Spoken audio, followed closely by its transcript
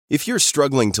If you're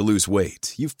struggling to lose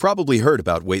weight, you've probably heard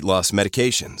about weight loss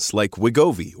medications like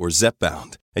Wegovy or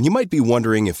Zepbound, and you might be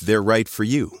wondering if they're right for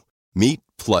you. Meet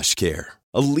PlushCare,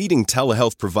 a leading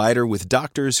telehealth provider with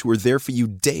doctors who are there for you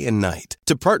day and night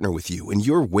to partner with you in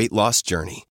your weight loss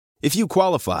journey. If you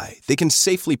qualify, they can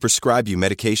safely prescribe you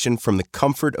medication from the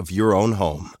comfort of your own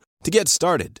home. To get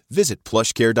started, visit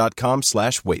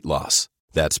plushcare.com/weightloss.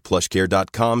 That's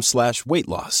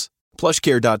plushcare.com/weightloss.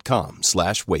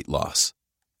 plushcare.com/weightloss.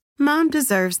 Mom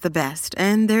deserves the best,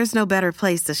 and there's no better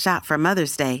place to shop for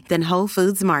Mother's Day than Whole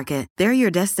Foods Market. They're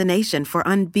your destination for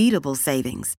unbeatable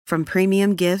savings, from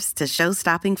premium gifts to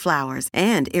show-stopping flowers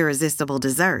and irresistible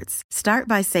desserts. Start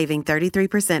by saving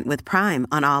 33% with Prime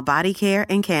on all body care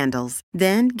and candles.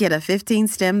 Then get a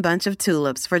 15-stem bunch of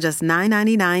tulips for just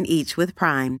 $9.99 each with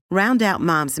Prime. Round out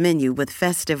Mom's menu with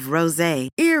festive rosé,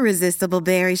 irresistible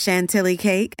berry chantilly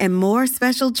cake, and more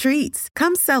special treats.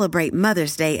 Come celebrate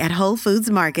Mother's Day at Whole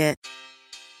Foods Market.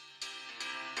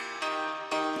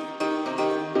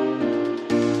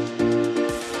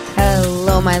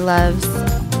 Hello, my loves.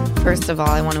 First of all,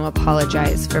 I want to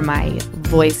apologize for my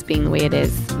voice being the way it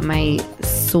is. My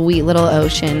sweet little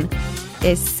Ocean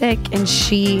is sick, and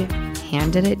she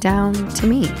handed it down to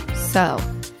me. So,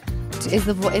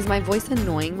 is my voice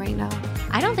annoying right now?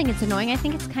 I don't think it's annoying. I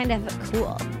think it's kind of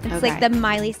cool. It's Okay. like the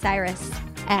Miley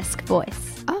Cyrus-esque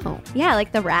voice. Oh. Yeah,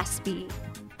 like the raspy.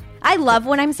 I love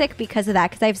when I'm sick because of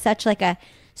that, because I have such like a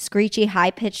screechy,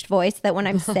 high-pitched voice that when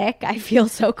I'm sick, I feel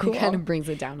so cool. It kind of brings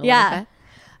it down a little bit.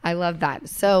 I love that.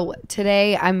 So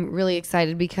today I'm really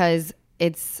excited because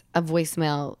it's a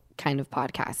voicemail kind of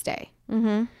podcast day.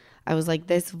 Mm-hmm. I was like,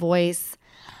 this voice,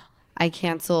 I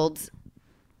canceled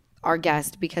our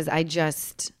guest because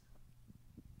this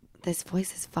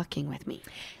voice is fucking with me.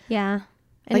 Yeah.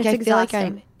 And Like, it's I feel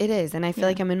exhausting. like it is. And I feel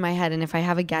like I'm in my head. And if I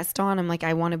have a guest on, I'm like,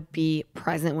 I want to be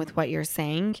present with what you're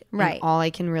saying. Right. And all I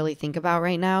can really think about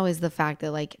right now is the fact that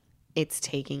like, it's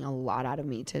taking a lot out of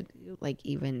me to like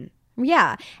even.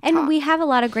 Yeah. And we have a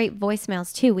lot of great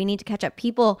voicemails too. We need to catch up.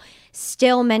 People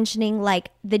still mentioning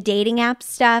like the dating app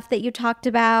stuff that you talked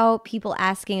about, people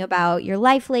asking about your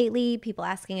life lately, people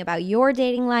asking about your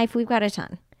dating life. We've got a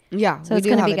ton. Yeah. So we it's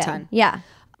do going to have be a good. ton. Yeah.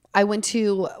 I went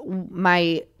to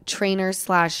my trainer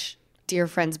 / dear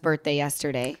friend's birthday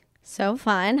yesterday. So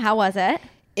fun. How was it?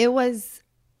 It was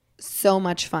so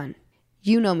much fun.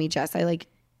 You know me, Jess. I like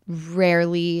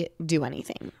rarely do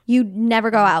anything. You never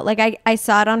go out. Like I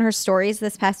saw it on her stories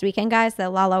this past weekend, guys,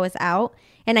 that Lala was out,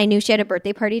 and I knew she had a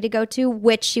birthday party to go to,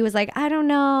 which she was like, I don't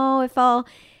know if I'll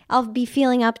be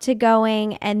feeling up to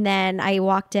going. And then I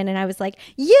walked in and I was like,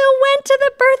 you went to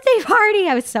the birthday party.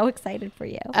 I was so excited for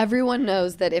you. Everyone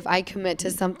knows that if I commit to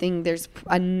something, there's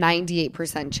a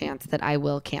 98% chance that I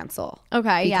will cancel.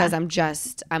 Okay, yeah. Because I'm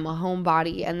a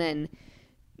homebody, and then,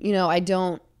 I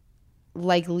don't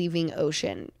like leaving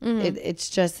Ocean. Mm-hmm. It's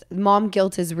just mom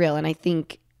guilt is real, and I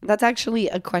think that's actually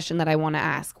a question that I want to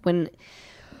ask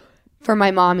for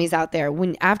my mommies out there.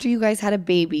 After you guys had a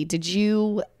baby, did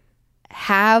you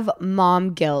have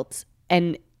mom guilt,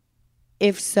 and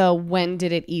if so, when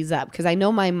did it ease up? Because I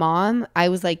know my mom, I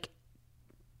was like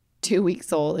 2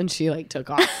 weeks old and she like took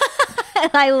off.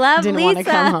 I love Didn't Lisa. want to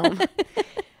come home.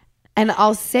 And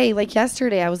I'll say, like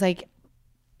yesterday, I was like,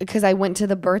 because I went to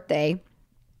the birthday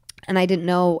and I didn't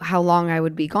know how long I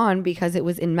would be gone because it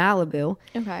was in Malibu.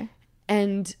 Okay.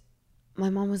 And my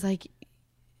mom was like,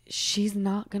 she's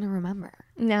not going to remember.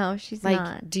 No, she's Like,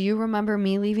 not. do you remember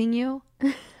me leaving you?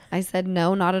 I said,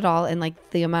 no, not at all. And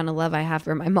like the amount of love I have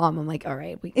for my mom, I'm like, all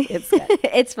right, it's good.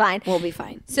 It's fine. We'll be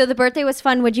fine. So the birthday was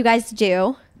fun. What'd you guys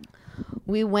do?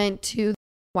 We went to the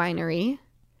winery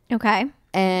Okay.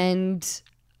 and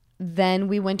then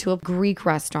we went to a Greek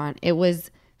restaurant. It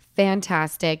was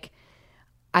fantastic.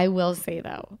 I will say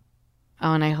though,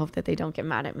 and I hope that they don't get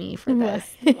mad at me for this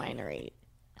winery.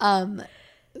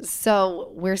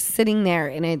 So we're sitting there,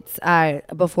 and it's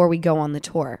before we go on the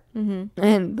tour, and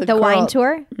the wine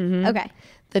tour. Okay.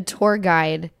 The tour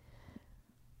guide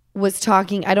was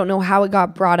talking. I don't know how it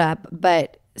got brought up,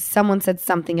 but someone said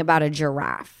something about a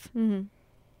giraffe, and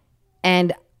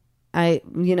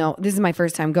this is my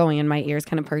first time going, and my ears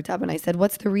kind of perked up, and I said,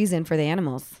 "What's the reason for the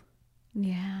animals?"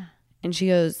 Yeah. And she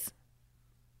goes,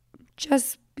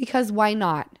 "Just because, why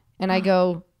not?" And I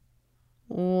go,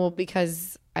 "Well,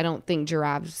 because I don't think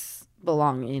giraffes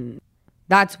belong in.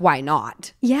 That's why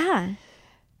not." Yeah.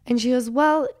 And she goes,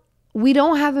 "Well, we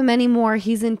don't have him anymore.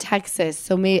 He's in Texas,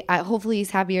 so hopefully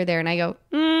he's happier there." And I go,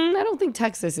 "I don't think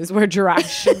Texas is where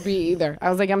giraffes should be either." I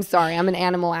was like, "I'm sorry, I'm an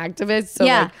animal activist, so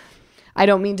Yeah. like, I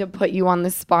don't mean to put you on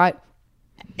the spot."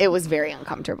 It was very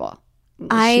uncomfortable.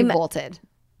 She bolted.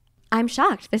 I'm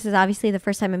shocked. This is obviously the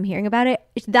first time I'm hearing about it.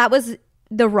 That was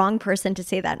the wrong person to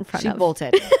say that in front She of.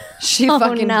 bolted. She Oh,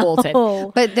 fucking no.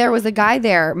 bolted. But there was a guy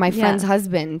there, my friend's Yeah.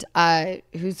 husband,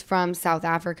 who's from South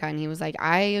Africa, and he was like,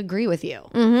 I agree with you.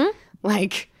 Mm-hmm.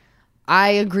 Like, I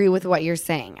agree with what you're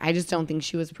saying. I just don't think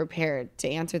she was prepared to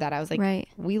answer that. I was like, Right.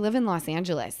 we live in Los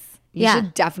Angeles. You Yeah.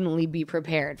 should definitely be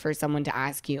prepared for someone to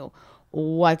ask you,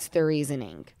 what's the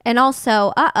reasoning? And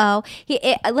also,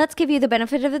 let's give you the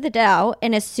benefit of the doubt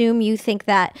and assume you think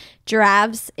that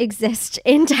giraffes exist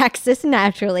in Texas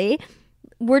naturally.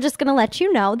 We're just going to let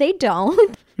you know they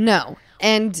don't. No.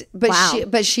 Wow.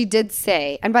 But she did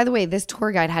say, and by the way, this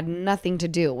tour guide had nothing to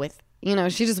do with,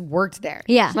 she just worked there.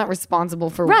 Yeah. She's not responsible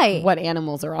for Right. what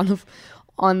animals are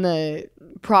on the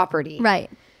property. Right.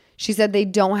 She said they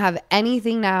don't have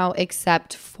anything now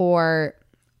except for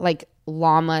like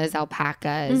llamas,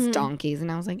 alpacas, donkeys.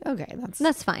 And I was like, okay,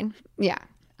 That's fine. yeah.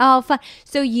 Oh, fun.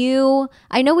 So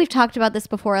I know we've talked about this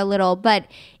before a little, but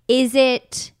is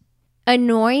it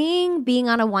annoying being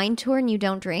on a wine tour and you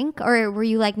don't drink? Or were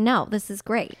you like, no, this is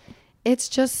great? It's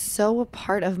just so a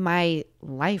part of my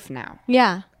life now.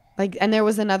 Yeah. Like, and there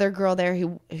was another girl there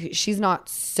who she's not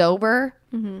sober,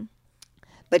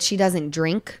 but she doesn't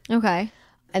drink. Okay.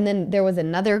 And then there was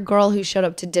another girl who showed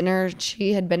up to dinner.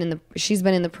 She's been in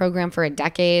the program for a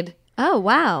decade. Oh,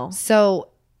 wow. So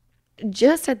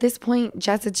just at this point,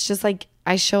 Jess, it's just like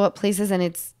I show up places and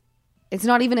it's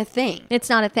not even a thing. It's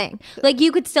not a thing. Like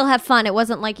you could still have fun. It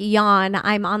wasn't like yawn.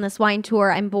 I'm on this wine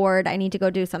tour. I'm bored. I need to go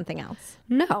do something else.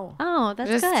 No. Oh, that's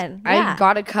Just- good. I Yeah.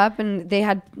 got a cup and they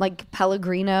had like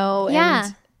Pellegrino. Yeah.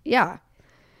 And yeah.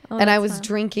 Oh, and I that's was fun.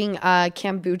 drinking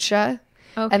kombucha.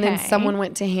 And then Okay. someone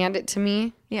went to hand it to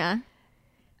me Yeah.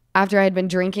 after I had been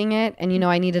drinking it. And,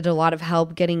 I needed a lot of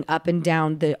help getting up and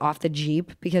down off the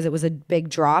Jeep because it was a big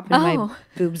drop and my Oh.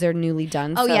 boobs are newly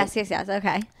done. Oh, so, yes.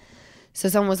 Okay. So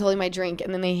someone was holding my drink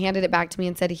and then they handed it back to me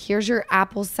and said, here's your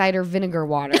apple cider vinegar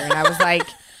water. And I was like,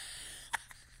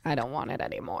 I don't want it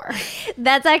anymore.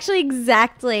 That's actually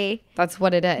exactly That's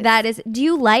what it is. that is. Do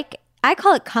you like? I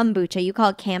call it kombucha. You call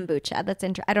it kombucha. That's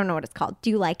I don't know what it's called. Do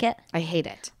you like it? I hate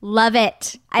it. Love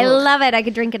it. I love it. I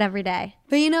could drink it every day.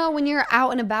 But when you're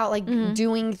out and about, like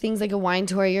doing things like a wine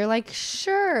tour, you're like,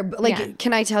 sure. But like, Yeah.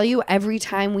 can I tell you, every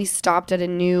time we stopped at a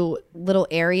new little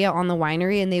area on the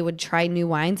winery and they would try new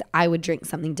wines, I would drink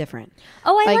something different.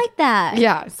 Oh, I Like, like that.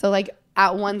 Yeah. So like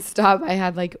at one stop, I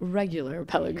had like regular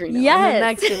Pellegrino. And Yes. the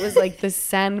next, it was like the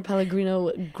San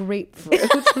Pellegrino grapefruit.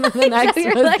 And then the next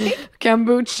you're was like-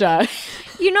 kombucha.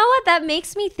 You know what? That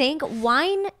makes me think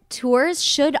wine tours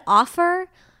should offer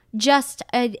just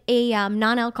a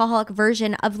non-alcoholic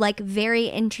version of like very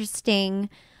interesting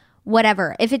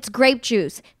whatever. If it's grape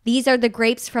juice, these are the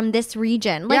grapes from this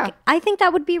region. Like, Yeah. I think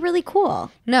that would be really cool.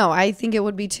 No, I think it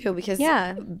would be too because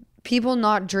Yeah. people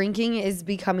not drinking is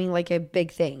becoming like a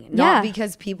big thing. Yeah. Not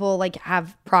because people like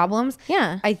have problems.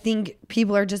 Yeah. I think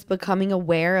people are just becoming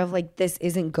aware of like this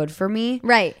isn't good for me.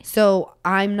 Right. So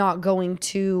I'm not going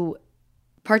to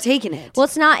partake in it. Well,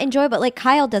 it's not enjoyable. Like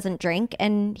Kyle doesn't drink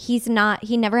and he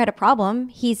never had a problem.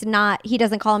 He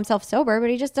doesn't call himself sober, but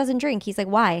he just doesn't drink. He's like,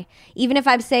 why? Even if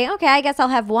I'm saying, okay, I guess I'll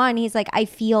have one. He's like, I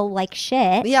feel like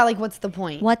shit. Yeah, like what's the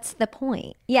point? What's the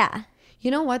point? Yeah. You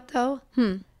know what though?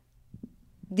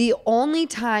 The only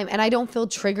time, and I don't feel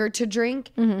triggered to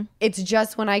drink, it's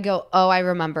just when I go, oh, I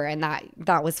remember, and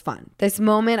that was fun. This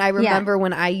moment, I remember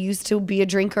when I used to be a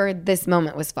drinker, this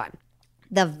moment was fun.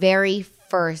 The very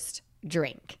first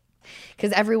drink.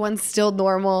 Because everyone's still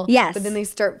normal. Yes. But then they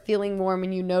start feeling warm,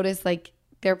 and you notice like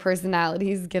their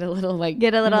personalities get a little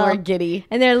little- more giddy.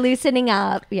 And they're loosening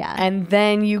up. Yeah. And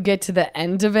then you get to the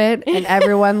end of it, and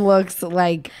everyone looks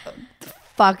like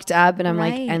fucked up, and I'm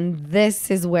like, Right. and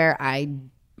this is where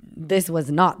this was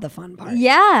not the fun part.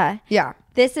 yeah. Yeah.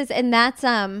 That's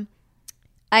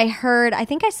I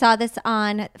think I saw this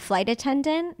on Flight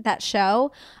Attendant, that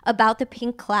show about the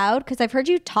pink cloud, because I've heard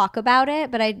you talk about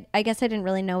it, but I guess I didn't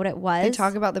really know what it was. They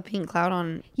talk about the pink cloud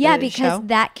on Yeah, the because show.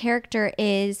 that character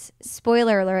is,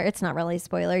 spoiler alert, it's not really a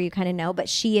spoiler, you kind of know, but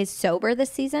she is sober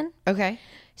this season. Okay.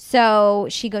 So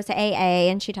she goes to AA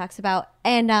and she talks about,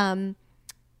 and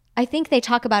I think they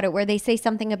talk about it where they say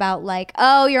something about like,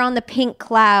 oh, you're on the pink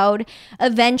cloud.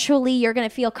 Eventually you're going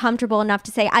to feel comfortable enough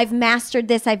to say, I've mastered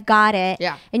this, I've got it.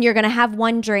 Yeah. And you're going to have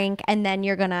one drink and then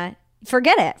you're going to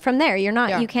forget it from there. You're not,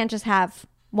 Yeah. you can't just have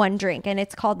one drink, and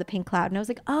it's called the pink cloud. And I was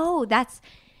like, oh, that's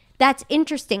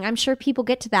interesting. I'm sure people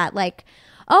get to that. Like,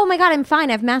 oh my God, I'm fine.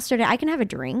 I've mastered it. I can have a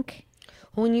drink.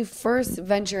 When you first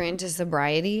venture into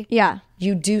sobriety, Yeah.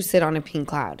 you do sit on a pink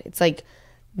cloud. It's like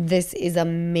this is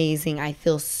amazing. I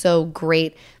feel so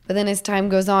great. But then as time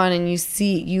goes on and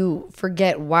you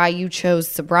forget why you chose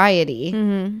sobriety.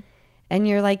 Mm-hmm. And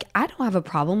you're like, I don't have a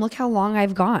problem. Look how long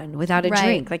I've gone without a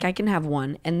drink. Like, I can have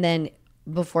one. And then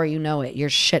before you know it, you're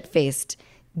shit-faced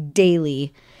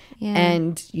daily. Yeah.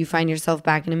 And you find yourself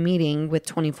back in a meeting with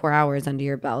 24 hours under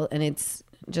your belt. And it's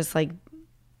just like,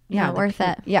 not worth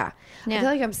it. Yeah. I feel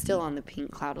like I'm still on the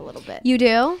pink cloud a little bit. You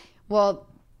do? Well,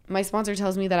 my sponsor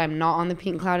tells me that I'm not on the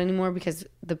pink cloud anymore because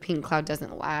the pink cloud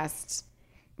doesn't last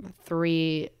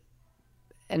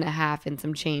 3.5 and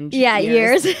some change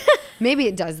years. Maybe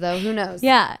it does, though. Who knows?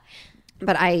 Yeah.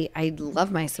 But I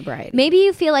love my sobriety. Maybe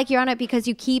you feel like you're on it because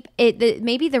you keep it.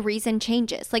 Maybe the reason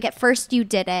changes. Like at first you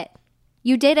did it.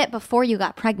 You did it before you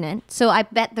got pregnant. So I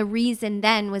bet the reason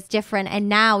then was different. And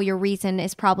now your reason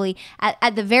is probably,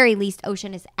 at the very least,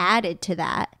 Ocean is added to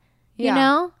that. You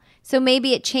know? So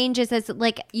maybe it changes as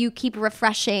like you keep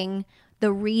refreshing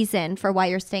the reason for why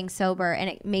you're staying sober, and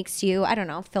it makes you, I don't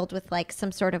know, filled with like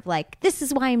some sort of like, this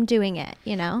is why I'm doing it,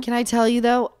 you know? Can I tell you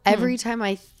though, every time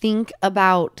I think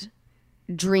about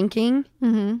drinking,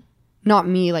 not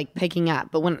me like picking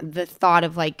up, but when the thought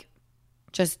of like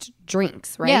just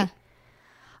drinks, right? Yeah.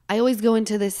 I always go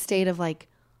into this state of like,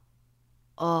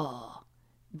 oh,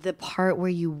 the part where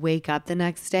you wake up the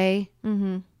next day,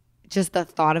 just the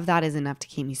thought of that is enough to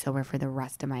keep me sober for the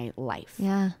rest of my life.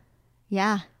 Yeah.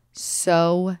 Yeah.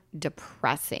 So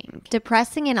depressing.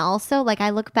 And also, like, I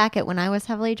look back at when I was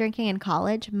heavily drinking in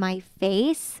college, my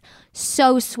face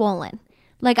so swollen.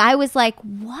 Like, I was like,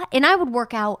 what? And I would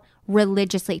work out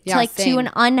religiously to an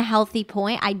unhealthy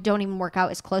point. I don't even work out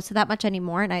as close to that much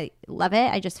anymore, and I love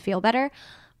it. I just feel better.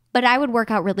 But I would work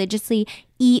out religiously,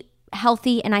 eat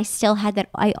healthy, and I still had that.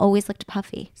 I always looked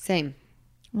puffy. Same.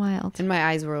 Wild. And my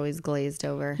eyes were always glazed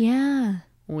over. Yeah.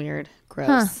 Weird.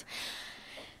 Gross.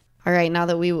 All right, now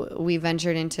that we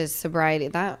ventured into sobriety,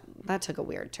 that took a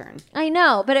weird turn. I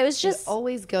know, but it was just... It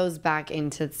always goes back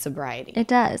into sobriety. It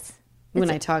does. When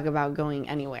I talk about going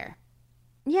anywhere.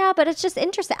 Yeah, but it's just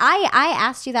interesting. I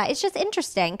asked you that. It's just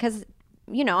interesting because,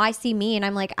 you know, I see me and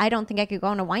I'm like, I don't think I could go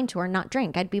on a wine tour and not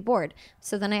drink. I'd be bored.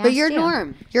 So then I asked you. But you're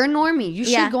norm. You're a normie. You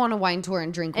should go on a wine tour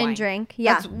and drink wine. And drink,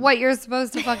 yeah. That's what you're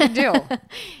supposed to fucking do.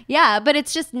 Yeah, but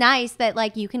it's just nice that,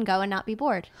 like, you can go and not be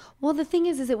bored. Well, the thing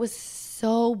is it was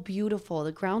so beautiful.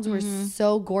 The grounds were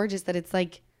so gorgeous that it's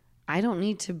like, I don't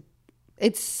need to.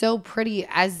 It's so pretty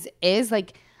as is.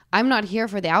 Like, I'm not here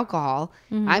for the alcohol.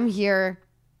 I'm here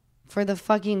for the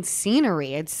fucking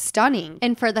scenery. It's stunning.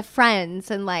 And for the friends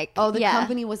and like, the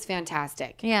company was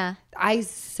fantastic. Yeah. I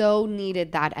so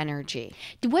needed that energy.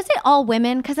 Was it all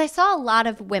women? Because I saw a lot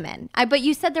of women. But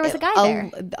you said there was a guy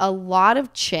there. A lot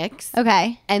of chicks.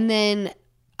 Okay. And then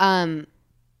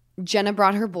Jenna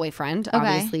brought her boyfriend,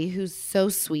 obviously, who's so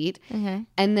sweet. Okay.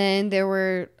 And then there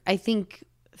were, I think,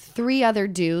 3 other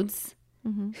dudes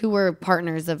who were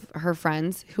partners of her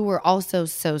friends who were also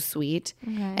so sweet.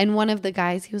 Okay. And one of the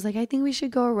guys, he was like, I think we should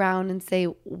go around and say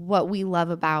what we love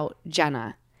about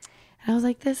Jenna. And I was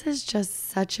like, this is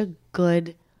just such a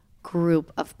good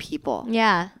group of people.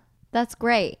 Yeah, that's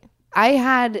great. I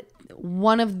had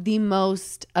one of the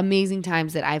most amazing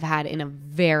times that I've had in a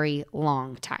very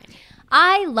long time.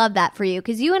 I love that for you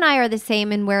because you and I are the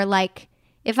same, and we're like,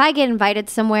 if I get invited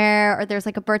somewhere or there's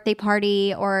like a birthday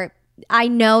party, or I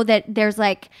know that there's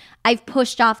like, I've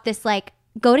pushed off this like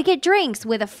go to get drinks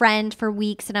with a friend for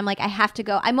weeks, and I'm like, I have to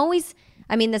go. I'm always,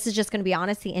 I mean, this is just going to be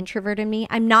honest, the introvert in me,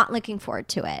 I'm not looking forward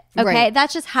to it. Okay. Right.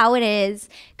 That's just how it is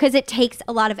because it takes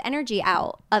a lot of energy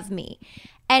out of me.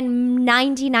 And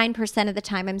 99% of the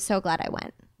time, I'm so glad I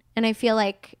went. And I feel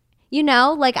like, you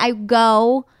know, like I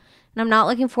go and I'm not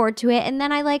looking forward to it. And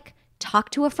then I like talk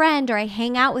to a friend or I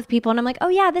hang out with people and I'm like, oh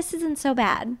yeah, this isn't so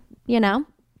bad, you know?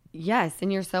 Yes.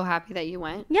 And you're so happy that you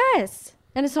went. Yes.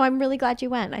 And so I'm really glad you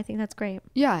went. I think that's great.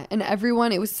 Yeah. And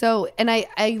everyone, it was so, and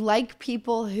I like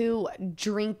people who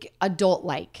drink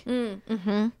adult-like.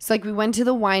 Mm-hmm. So like we went to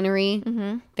the winery.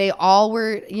 Mm-hmm. They all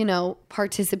were, you know,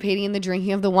 participating in the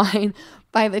drinking of the wine.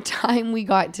 By the time we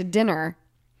got to dinner,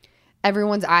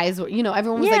 everyone's eyes were, you know,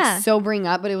 everyone was like sobering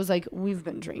up, but it was like, we've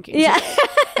been drinking. Yeah.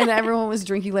 And everyone was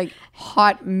drinking like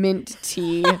hot mint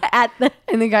tea.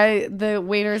 And the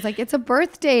waiter is like, it's a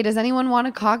birthday. Does anyone want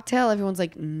a cocktail? Everyone's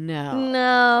like,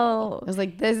 no. I was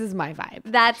like, this is my vibe.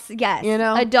 That's, yes. You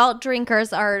know? Adult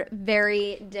drinkers are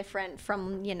very different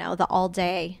from, you know, the all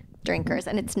day drinkers.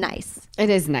 And it's nice. It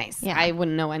is nice. Yeah. I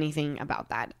wouldn't know anything about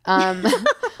that.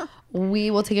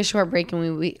 We will take a short break, and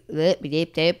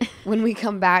when we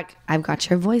come back, I've got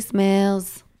your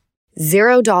voicemails.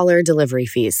 $0 delivery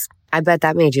fees. I bet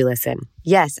that made you listen.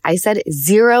 Yes, I said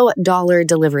 $0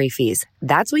 delivery fees.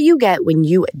 That's what you get when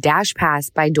you Dash Pass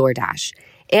by DoorDash.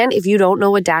 And if you don't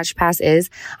know what Dash Pass is,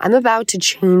 I'm about to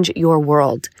change your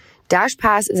world. Dash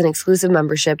Pass is an exclusive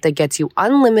membership that gets you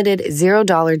unlimited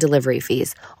 $0 delivery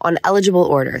fees on eligible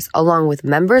orders, along with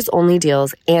members-only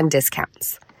deals and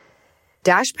discounts.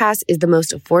 Dash Pass is the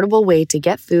most affordable way to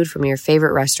get food from your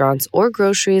favorite restaurants or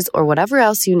groceries or whatever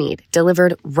else you need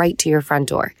delivered right to your front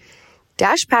door.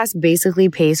 Dash Pass basically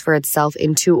pays for itself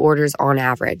in 2 orders on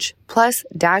average. Plus,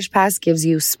 Dash Pass gives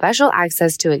you special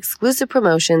access to exclusive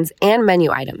promotions and menu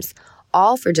items,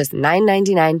 all for just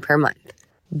 $9.99 per month.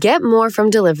 Get more from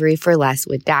delivery for less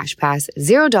with Dash Pass,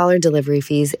 $0 delivery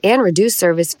fees, and reduced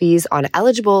service fees on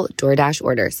eligible DoorDash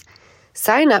orders.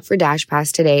 Sign up for Dash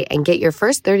Pass today and get your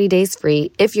first 30 days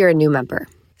free if you're a new member.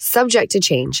 Subject to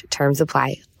change. Terms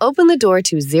apply. Open the door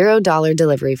to $0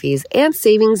 delivery fees and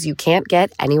savings you can't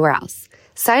get anywhere else.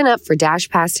 Sign up for Dash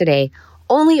Pass today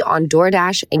only on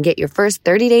DoorDash and get your first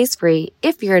 30 days free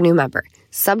if you're a new member.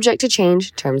 Subject to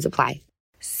change. Terms apply.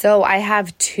 So I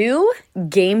have 2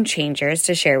 game changers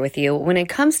to share with you when it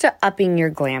comes to upping your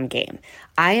glam game.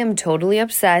 I am totally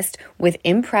obsessed with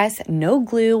Impress No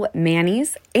Glue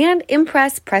Manis and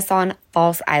Impress Press-On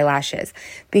False Eyelashes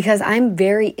because I'm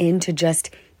very into just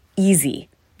easy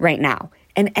right now,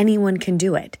 and anyone can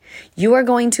do it. You are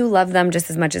going to love them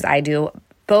just as much as I do.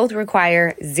 Both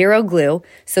require 0 glue,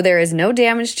 so there is no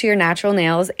damage to your natural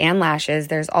nails and lashes.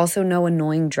 There's also no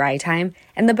annoying dry time.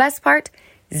 And the best part,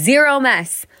 0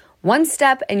 mess. 1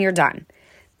 step and you're done.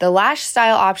 The lash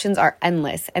style options are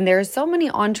endless, and there are so many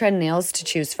on-trend nails to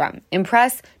choose from.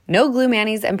 Impress No Glue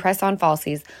Manis and Press-On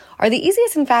Falsies are the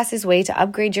easiest and fastest way to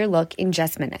upgrade your look in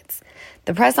just minutes.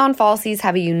 The Press-On Falsies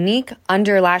have a unique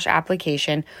under lash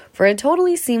application for a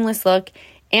totally seamless look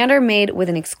and are made with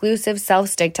an exclusive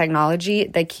self-stick technology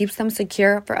that keeps them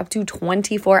secure for up to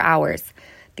 24 hours.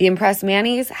 The Impress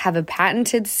Manis have a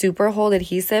patented super hold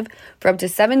adhesive for up to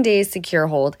 7 days secure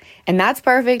hold, and that's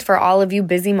perfect for all of you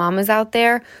busy mamas out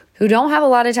there who don't have a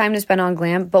lot of time to spend on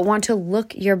glam but want to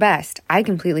look your best. I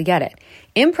completely get it.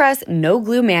 Impress No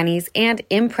Glue Manis and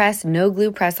Impress No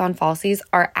Glue Press-On Falsies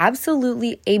are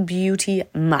absolutely a beauty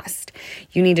must.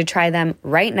 You need to try them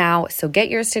right now, so get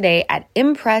yours today at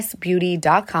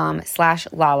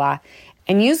impressbeauty.com/Lala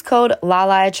and use code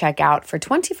LALA at checkout for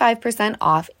 25%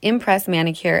 off Impress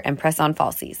Manicure and Press-On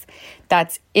Falsies.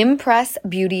 That's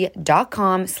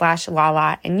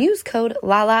impressbeauty.com/Lala and use code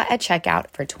LALA at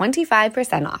checkout for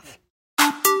 25% off.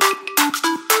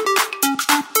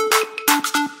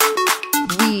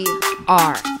 We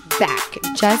are back.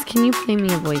 Jess, can you play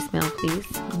me a voicemail, please?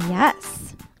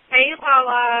 Yes. Hey,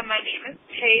 Lala. My name is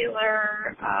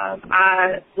Taylor.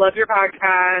 I love your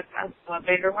podcast. I love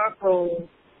Vanderpump Rules.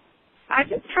 I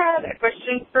just had a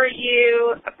question for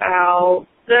you about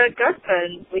the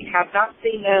Gusmans. We have not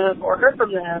seen them or heard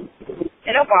from them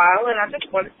in a while, and I just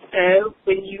wanted to know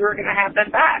when you were going to have them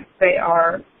back. They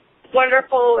are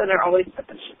wonderful, and they're always so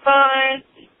much fun.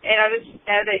 And I just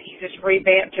know that you just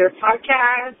revamped your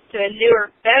podcast to a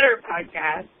newer, better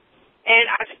podcast. And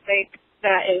I just think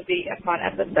that it would be a fun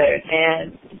episode.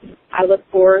 And I look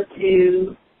forward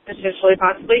to potentially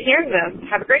possibly hearing them.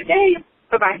 Have a great day.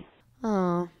 Bye-bye.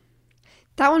 Oh,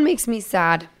 that one makes me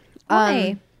sad.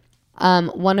 Why?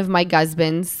 One of my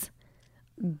husbands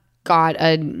got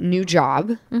a new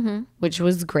job, which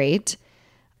was great.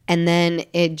 And then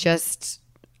it just...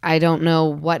 I don't know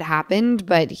what happened,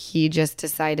 but he just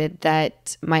decided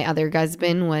that my other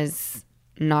husband was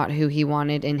not who he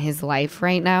wanted in his life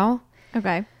right now.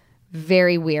 Okay.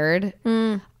 Very weird.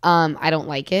 I don't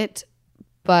like it,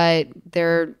 but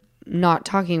they're not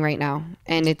talking right now.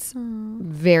 And it's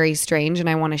very strange. And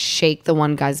I want to shake the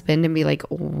one husband and be like,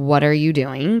 what are you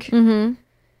doing? Mm-hmm.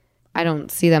 I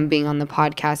don't see them being on the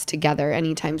podcast together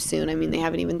anytime soon. I mean, they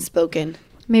haven't even spoken.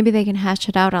 Maybe they can hash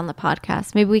it out on the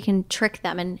podcast. Maybe we can trick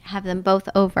them and have them both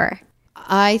over.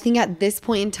 I think at this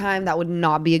point in time, that would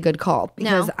not be a good call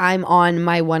because I'm on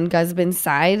my one husband's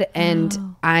side and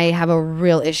I have a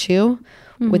real issue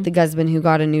with the husband who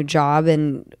got a new job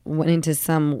and went into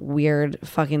some weird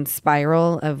fucking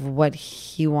spiral of what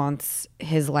he wants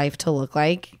his life to look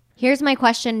like. Here's my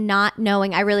question, not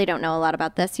knowing. I really don't know a lot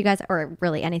about this, you guys, or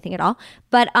really anything at all.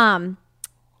 But do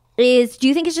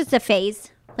you think it's just a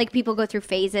phase? Like people go through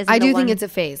phases. I do think it's a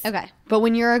phase. Okay. But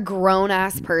when you're a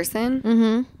grown-ass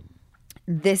person,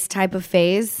 this type of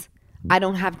phase, I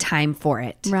don't have time for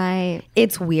it. Right.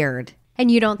 It's weird.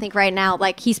 And you don't think right now,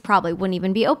 like he's probably wouldn't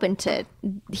even be open to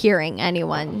hearing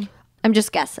anyone. I'm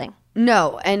just guessing.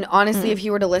 No. And honestly, if he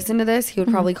were to listen to this, he would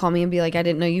probably call me and be like, I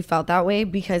didn't know you felt that way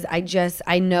because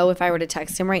I know if I were to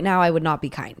text him right now, I would not be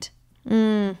kind.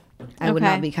 I would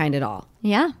Okay. not be kind at all.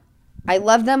 Yeah. I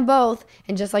love them both.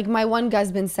 And just like my one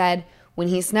husband said, when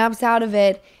he snaps out of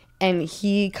it and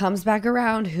he comes back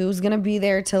around, who's going to be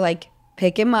there to like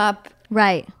pick him up?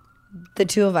 Right. The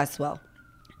two of us will.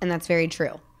 And that's very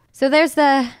true. So there's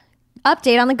the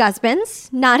update on the Gusbins.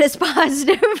 Not as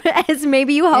positive as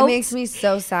maybe you It hoped. makes me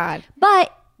so sad.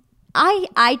 But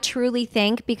I truly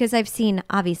think, because I've seen,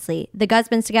 obviously, the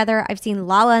Gusbins together. I've seen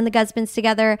Lala and the Gusbins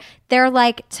together. They're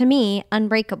like, to me,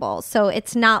 unbreakable. So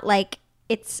it's not like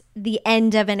it's the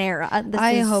end of an era.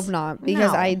 I hope not,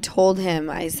 because No. I told him,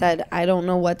 I said, I don't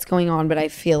know what's going on, but I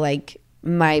feel like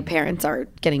my parents are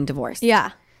getting divorced.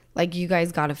 Yeah. Like, you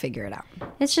guys got to figure it out.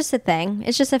 It's just a thing.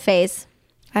 It's just a phase.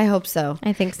 I hope so.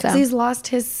 I think so. Because he's lost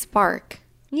his spark.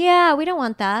 Yeah, we don't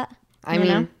want that. I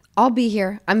mean, I'll be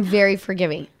here. I'm very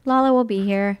forgiving. Lala will be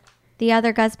here. The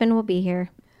other Gusbin will be here.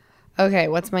 Okay,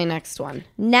 what's my next one?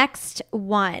 Next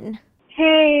one.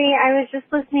 Hey, I was just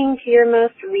listening to your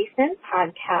most recent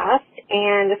podcast,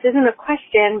 and this isn't a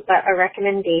question, but a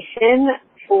recommendation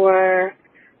for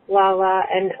Lala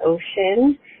and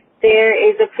Ocean. There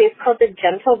is a place called the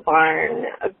Gentle Barn,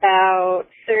 about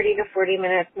 30 to 40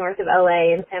 minutes north of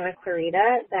LA in Santa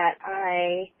Clarita, that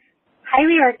I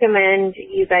highly recommend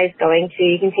you guys going to.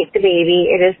 You can take the baby.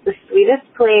 It is the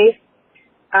sweetest place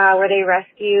where they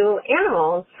rescue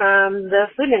animals from the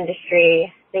food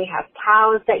industry. They have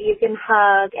cows that you can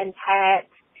hug and pet,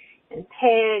 and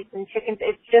pigs and chickens.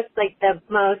 It's just like the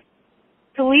most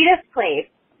sweetest place.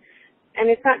 And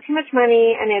it's not too much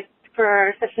money, and it's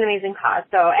for such an amazing cause.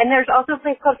 So, and there's also a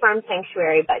place called Farm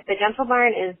Sanctuary, but the Gentle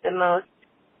Barn is the most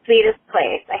sweetest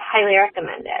place. I highly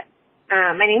recommend it.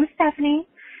 My name is Stephanie,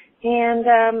 and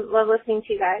love listening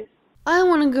to you guys. I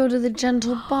want to go to the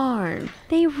Gentle Barn.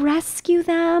 They rescue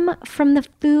them from the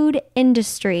food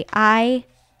industry. I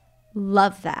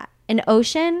love that. And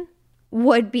Ocean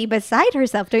would be beside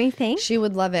herself, don't you think? She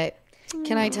would love it.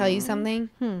 Can I tell you something?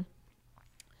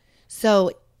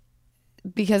 So,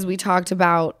 because we talked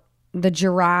about the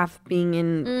giraffe being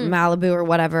in Malibu or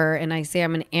whatever, and I say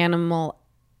I'm an animal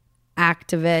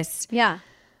activist. Yeah.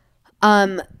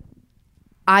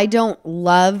 I don't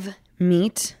love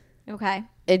meat. Okay.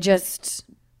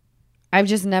 I've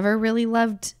just never really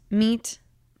loved meat,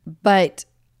 but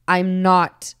I'm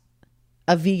not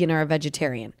a vegan or a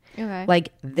vegetarian. Okay. Like,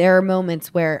 there are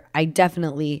moments where I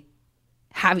definitely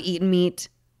have eaten meat,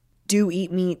 do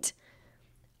eat meat.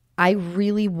 I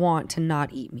really want to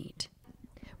not eat meat.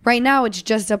 Right now, it's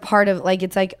just a part of, like,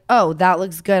 it's like, oh, that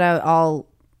looks good, I'll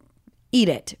eat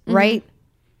it, right?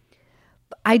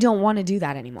 But I don't want to do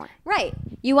that anymore. Right.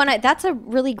 You want to, that's a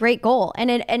really great goal.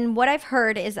 And what I've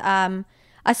heard is a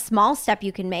small step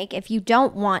you can make if you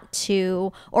don't want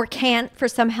to or can't for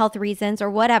some health reasons or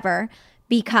whatever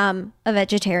become a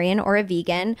vegetarian or a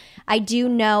vegan. I do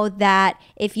know that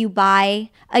if you buy,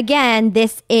 again,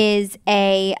 this is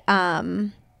a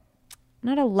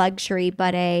not a luxury,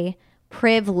 but a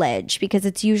privilege, because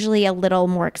it's usually a little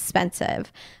more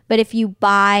expensive. But if you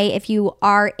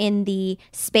are in the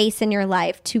space in your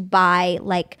life to buy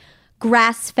like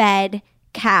grass-fed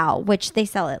cow, which they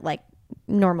sell at like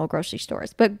normal grocery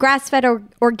stores, but grass-fed or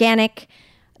organic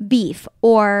beef,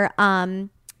 or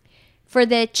for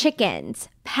the chickens,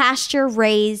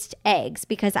 pasture-raised eggs,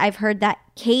 because I've heard that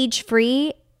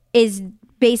cage-free is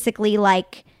basically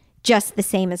like just the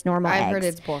same as normal eggs. I've heard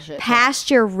it's bullshit.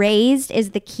 Pasture raised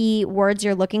is the key words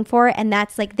you're looking for, and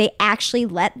that's like they actually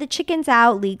let the chickens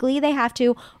out legally. They have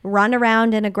to run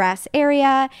around in a grass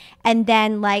area, and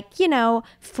then like, you know,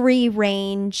 free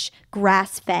range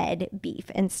grass fed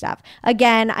beef and stuff.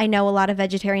 Again, I know a lot of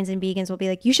vegetarians and vegans will be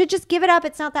like, you should just give it up,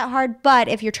 it's not that hard. But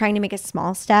if you're trying to make a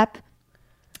small step,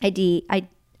 I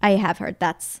have heard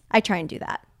I try and do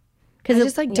that. I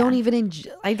just like don't even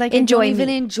enjoy. I don't even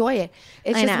enjoy it.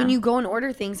 It's I just know. when you go and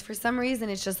order things, for some reason,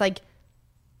 it's just like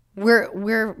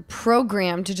we're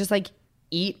programmed to just like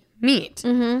eat meat.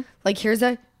 Mm-hmm. Like, here's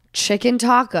a chicken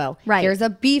taco. Right. Here's a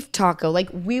beef taco. Like,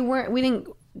 we didn't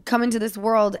come into this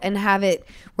world and have it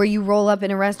where you roll up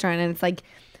in a restaurant and it's like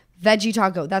veggie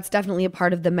taco. That's definitely a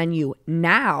part of the menu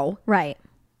now. Right.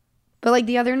 But like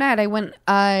the other night, I went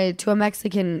to a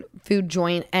Mexican food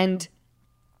joint and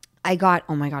I got,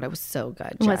 oh my God, it was so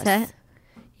good. Was Jess. it?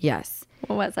 Yes.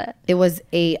 What was it? It was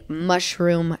a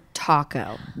mushroom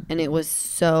taco and it was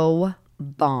so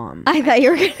bomb. I thought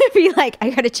you were going to be like, I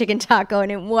got a chicken taco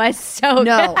and it was so No,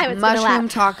 good. I was gonna mushroom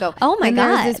laugh. taco. Oh my and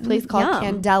God. There's this place called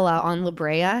Yum. Candela on La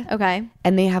Brea. Okay.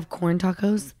 And they have corn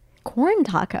tacos. Corn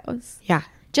tacos. Yeah.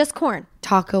 Just corn.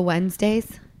 Taco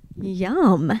Wednesdays.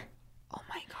 Yum. Oh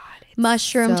my God.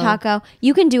 Mushroom So- taco.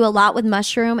 You can do a lot with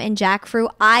mushroom and jackfruit.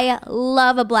 I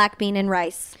love a black bean and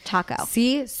rice taco.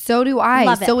 See, so do I.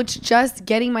 Love it. So it's just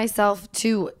getting myself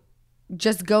to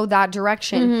just go that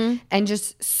direction and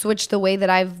just switch the way that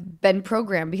I've been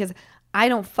programmed, because I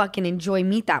don't fucking enjoy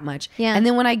meat that much. Yeah. And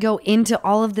then when I go into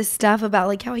all of this stuff about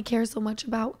like how I care so much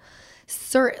about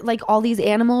like all these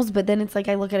animals, but then it's like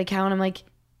I look at a cow and I'm like,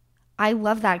 I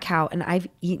love that cow and I've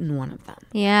eaten one of them.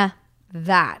 Yeah.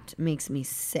 That makes me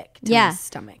sick to Yeah. my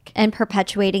stomach. And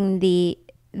perpetuating the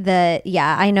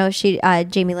I know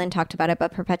Jamie Lynn talked about it,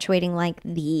 but perpetuating like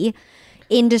the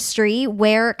industry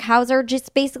where cows are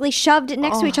just basically shoved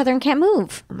next to each other and can't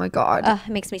move. Oh my God. It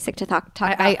makes me sick to talk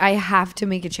about. I have to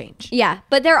make a change. Yeah,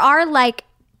 but there are like,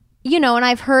 and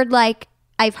I've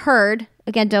heard,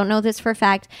 again, don't know this for a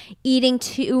fact, eating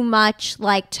too much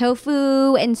like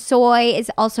tofu and soy is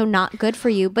also not good for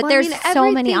you. But Well, there's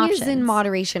so many everything options. is in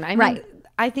moderation. I mean, Right.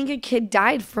 I think a kid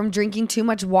died from drinking too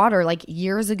much water like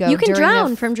years ago. You can during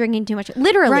drown from drinking too much.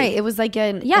 Literally. Right. It was like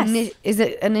Yes. is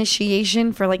it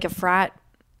initiation for like a frat?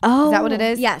 Oh, Is that what it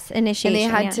is? Yes,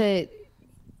 initiation. And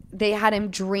they had him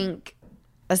drink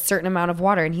a certain amount of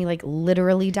water, and he like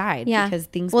literally died. Yeah. Because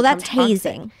things. Well, become that's toxic.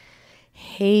 hazing.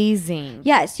 Hazing.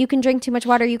 Yes, you can drink too much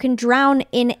water. You can drown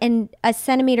in a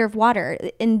centimeter of water.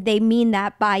 And they mean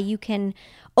that by you can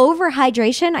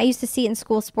overhydration. I used to see it in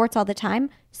school sports all the time.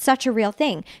 Such a real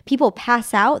thing. People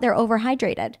pass out, they're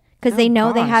overhydrated because they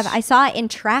know they have. gosh. I saw it in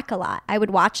track a lot. I would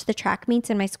watch the track meets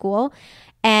in my school.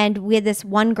 And we had this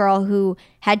one girl who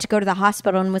had to go to the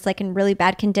hospital and was like in really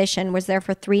bad condition, was there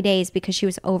for 3 days because she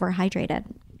was overhydrated.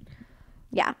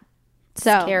 Yeah.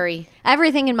 So Scary.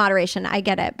 everything in moderation. I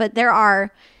get it. But there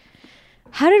are,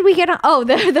 how did we get on? Oh,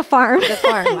 the farm. The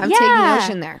farm. I'm Yeah. taking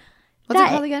Ocean there. What's That-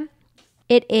 it called again?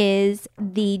 It is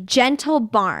the Gentle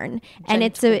Barn, and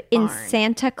it's in Barn.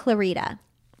 Santa Clarita.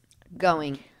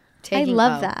 Going. I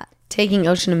love that. Taking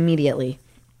Ocean immediately.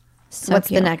 So What's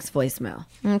cute. the next voicemail?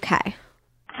 Okay.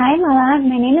 Hi, Lala.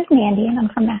 My name is Mandy, and I'm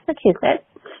from Massachusetts.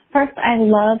 First, I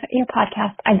love your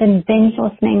podcast. I've been binge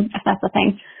listening, if that's a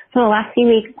thing, for the last few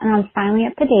weeks, and I'm finally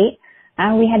up to date.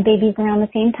 We had babies around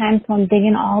the same time, so I'm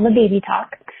digging all the baby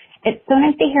talk. It's so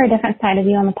nice to hear a different side of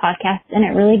you on the podcast, and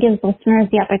it really gives listeners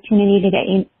the opportunity to get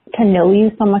to know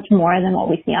you so much more than what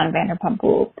we see on Vanderpump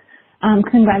Rules.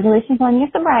 Congratulations on your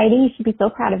sobriety. You should be so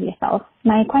proud of yourself.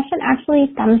 My question actually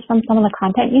stems from some of the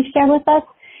content you've shared with us,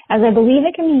 as I believe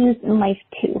it can be used in life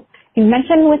too. You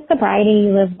mentioned with sobriety,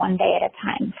 you live one day at a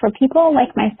time. For people like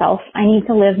myself, I need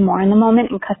to live more in the moment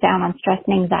and cut down on stress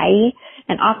and anxiety,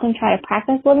 and often try to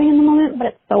practice living in the moment, but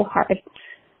it's so hard.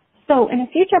 So in a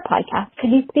future podcast,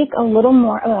 could you speak a little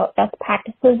more about best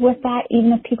practices with that?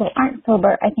 Even if people aren't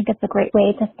sober, I think it's a great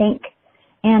way to think,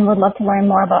 and would love to learn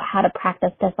more about how to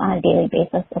practice this on a daily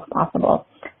basis if possible,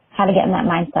 how to get in that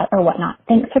mindset or whatnot.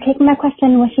 Thanks for taking my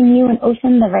question. Wishing you and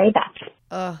Ocean the very best.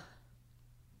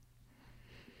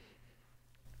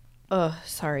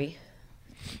 Sorry.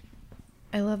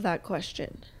 I love that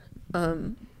question.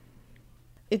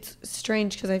 It's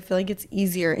strange because I feel like it's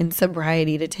easier in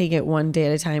sobriety to take it one day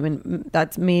at a time, and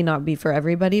that may not be for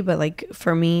everybody, but like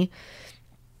for me,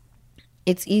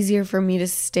 it's easier for me to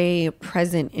stay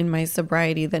present in my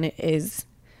sobriety than it is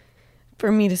for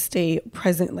me to stay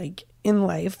present like in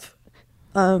life.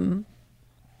 My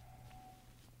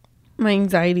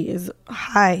anxiety is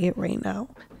high right now,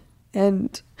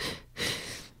 and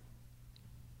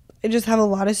I just have a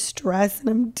lot of stress and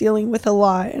I'm dealing with a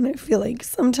lot, and I feel like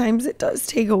sometimes it does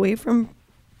take away from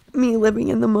me living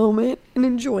in the moment and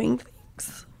enjoying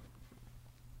things.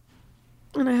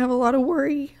 And I have a lot of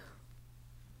worry.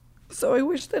 So I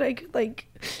wish that I could like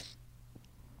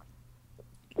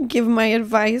give my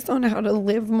advice on how to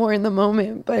live more in the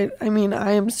moment, but I mean,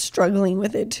 I am struggling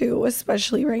with it too,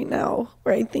 especially right now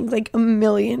where I think like a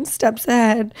million steps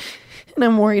ahead and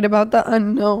I'm worried about the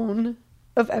unknown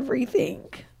of everything.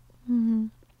 Mm-hmm.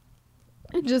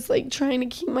 And just like trying to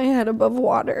keep my head above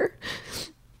water.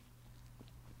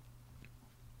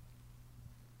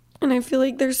 And I feel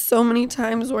like there's so many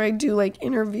times where I do like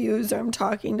interviews or I'm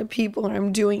talking to people or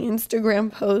I'm doing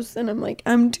Instagram posts and I'm like,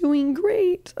 I'm doing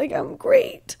great. Like, I'm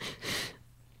great.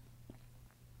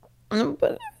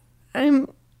 But I'm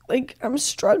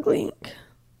struggling.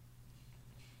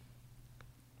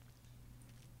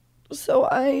 So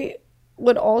I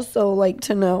would also like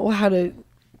to know how to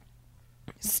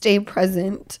stay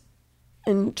present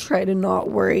and try to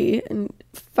not worry and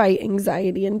fight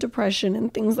anxiety and depression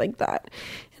and things like that.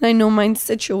 And I know mine's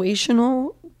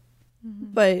situational,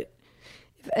 but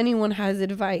if anyone has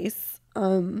advice,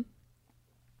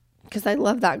 because I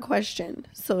love that question.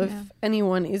 So if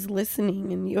anyone is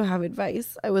listening and you have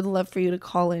advice, I would love for you to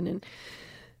call in and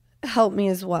help me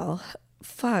as well.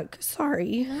 Fuck,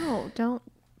 sorry. No, don't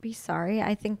be sorry.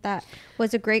 I think that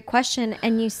was a great question.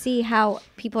 And you see how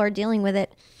people are dealing with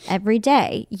it every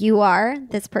day. You are,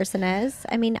 this person is.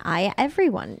 I mean,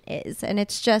 everyone is. And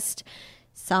it's just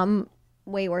some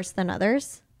way worse than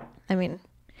others. I mean,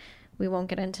 we won't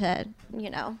get into,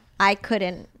 I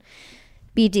couldn't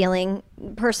be dealing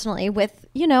personally with,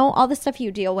 all the stuff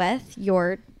you deal with.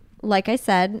 You're, like I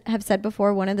have said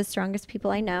before, one of the strongest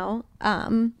people I know.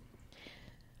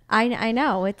 I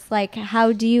know. It's like,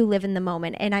 how do you live in the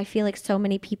moment? And I feel like so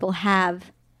many people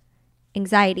have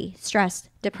anxiety, stress,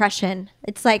 depression.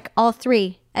 It's like all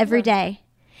three every day.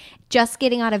 Just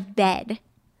getting out of bed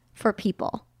for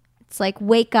people. It's like,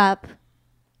 wake up.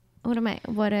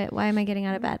 Why am I getting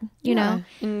out of bed? You know?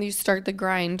 And you start the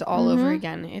grind all over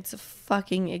again. It's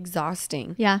fucking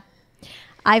exhausting. Yeah.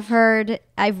 I've read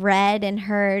and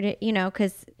heard,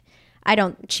 because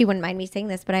she wouldn't mind me saying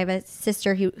this, but I have a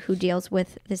sister who deals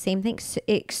with the same thing,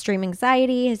 extreme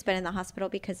anxiety, has been in the hospital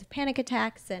because of panic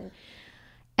attacks.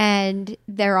 And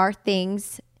there are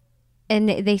things, and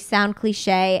they sound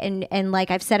cliche, and like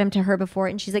I've said them to her before,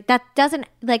 and she's like, that's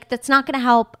not going to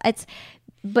help.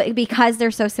 But because they're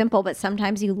so simple, but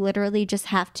sometimes you literally just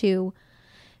have to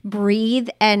breathe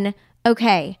and,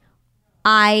 okay,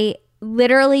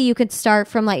 you could start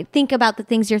from think about the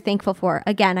things you're thankful for.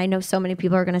 Again, I know so many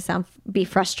people are going to be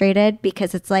frustrated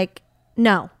because it's like,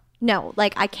 no,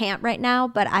 I can't right now.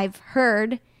 But I've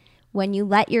heard when you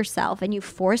let yourself and you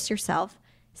force yourself,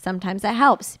 sometimes that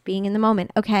helps being in the moment.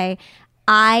 Okay,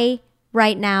 I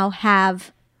right now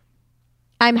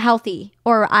I'm healthy,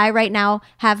 or I right now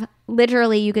have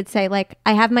literally, you could say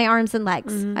I have my arms and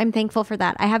legs. Mm-hmm. I'm thankful for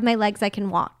that. I have my legs. I can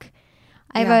walk.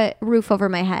 I have a roof over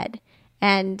my head.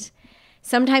 And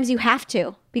sometimes you have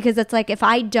to, because it's like, if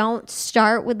I don't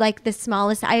start with the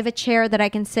smallest, I have a chair that I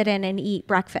can sit in and eat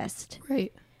breakfast.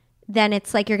 Right. Then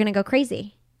it's like, you're going to go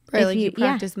crazy. Right. You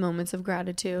practice moments of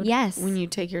gratitude. Yes. When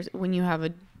you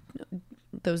have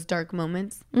those dark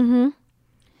moments. Mm-hmm.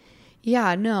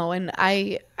 Yeah, no. And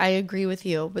I agree with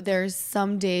you, but there's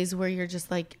some days where you're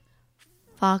just like,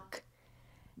 fuck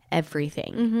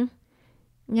everything. Mm-hmm.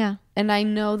 Yeah. And I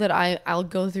know that I'll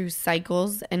go through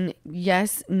cycles, and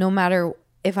yes, no matter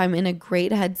if I'm in a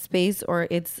great headspace or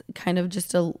it's kind of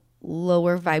just a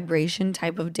lower vibration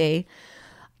type of day,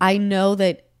 I know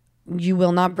that you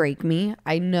will not break me.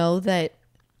 I know that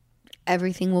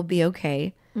everything will be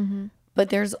okay. Mm-hmm. But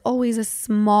there's always a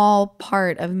small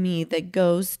part of me that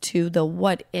goes to the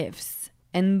what ifs,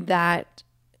 and that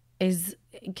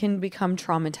can become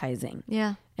traumatizing.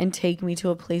 Yeah. And take me to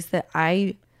a place that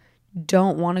I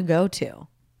don't want to go to.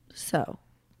 So,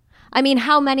 I mean,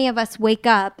 how many of us wake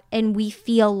up and we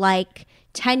feel like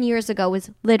 10 years ago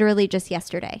was literally just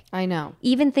yesterday? I know.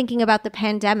 Even thinking about the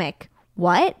pandemic,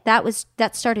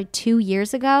 that started 2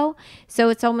 years ago. So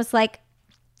it's almost like,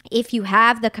 if you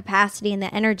have the capacity and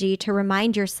the energy to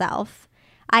remind yourself,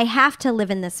 I have to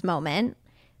live in this moment,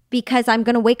 because I'm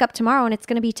going to wake up tomorrow and it's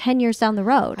going to be 10 years down the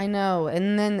road. I know.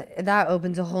 And then that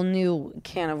opens a whole new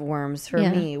can of worms for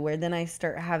me, where then I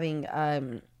start having,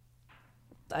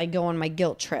 I go on my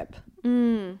guilt trip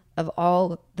of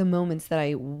all the moments that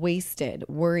I wasted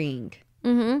worrying.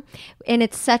 Mm-hmm. And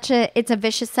it's a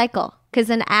vicious cycle, because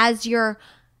then as you're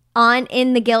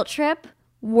in the guilt trip,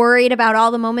 worried about all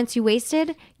the moments you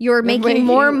wasted, you're making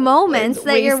more moments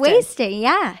that you're wasting.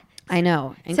 Yeah. I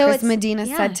know. And so Chris Medina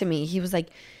said to me, he was like,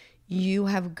 you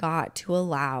have got to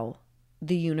allow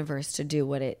the universe to do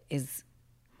what it is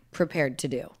prepared to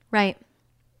do. Right.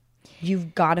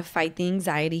 You've got to fight the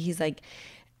anxiety. He's like,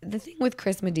 the thing with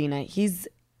Chris Medina,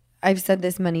 I've said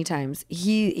this many times,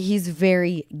 he's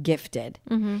very gifted.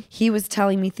 Mm-hmm. He was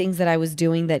telling me things that I was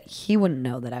doing that he wouldn't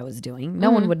know that I was doing. No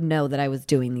one would know that I was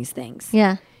doing these things.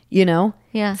 Yeah. You know?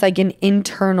 Yeah. It's like an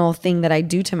internal thing that I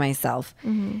do to myself.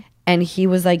 Mm-hmm. And he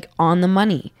was like on the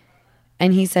money.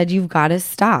 And he said, you've got to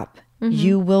stop. Mm-hmm.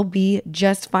 You will be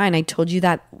just fine. I told you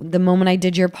that the moment I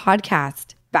did your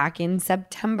podcast back in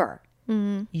September.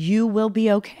 Mm-hmm. You will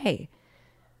be okay.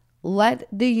 Let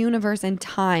the universe and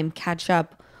time catch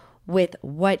up with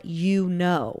what you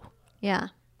know. Yeah.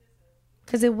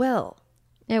 Because it will.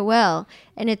 It will.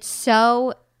 And it's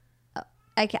so,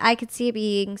 I could see it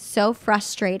being so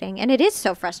frustrating. And it is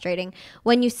so frustrating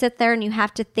when you sit there and you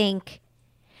have to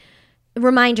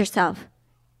remind yourself,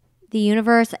 the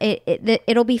universe,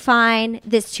 it'll be fine.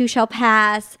 This too shall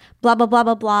pass, blah, blah, blah,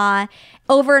 blah, blah,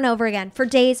 over and over again for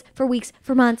days, for weeks,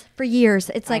 for months, for years.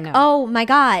 It's like, oh my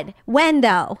God, when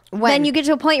though? When? Then you get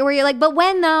to a point where you're like, but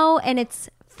when though? And it's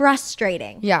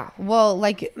frustrating. Yeah. Well,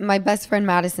 like my best friend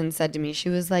Madison said to me, she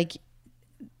was like,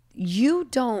 you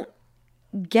don't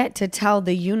get to tell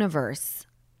the universe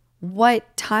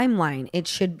what timeline it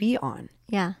should be on.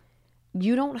 Yeah.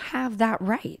 You don't have that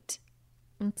right.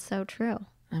 It's so true.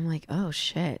 I'm like, oh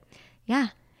shit. Yeah.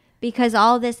 Because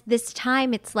all this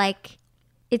time, it's like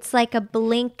a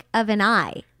blink of an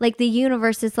eye. Like the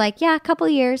universe is like, yeah, a couple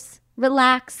years,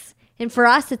 relax. And for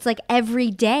us, it's like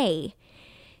every day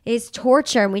is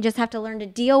torture, and we just have to learn to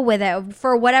deal with it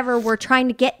for whatever we're trying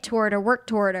to get toward or work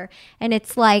toward. And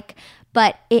it's like,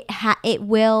 but it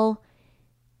will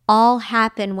all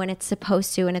happen when it's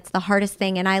supposed to, and it's the hardest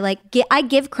thing. And I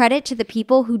give credit to the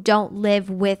people who don't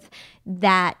live with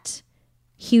that.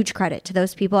 Huge credit to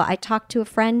those people. I talked to a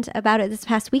friend about it this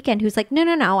past weekend who's like,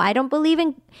 no, I don't believe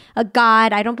in a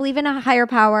God. I don't believe in a higher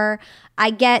power.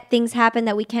 I get things happen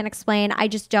that we can't explain. I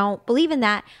just don't believe in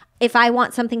that. If I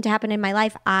want something to happen in my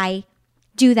life, I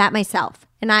do that myself.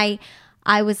 And I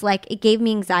was like, it gave me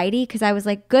anxiety because I was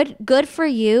like, good for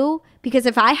you. Because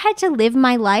if I had to live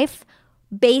my life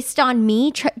based on me,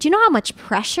 do you know how much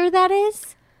pressure that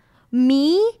is?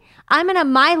 Me?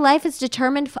 My life is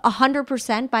determined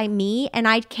 100% by me, and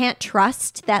I can't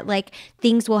trust that like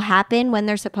things will happen when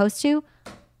they're supposed to.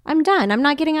 I'm done. I'm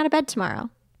not getting out of bed tomorrow.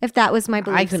 If that was my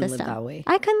belief system. I couldn't live that way.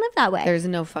 I couldn't live that way. There's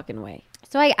no fucking way.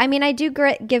 So I do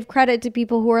give credit to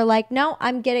people who are like, no,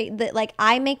 I'm getting that. Like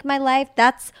I make my life.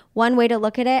 That's one way to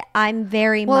look at it. I'm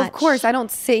very well, much. of course, I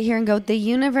don't sit here and go, the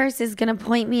universe is gonna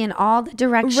point me in all the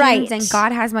directions, right, and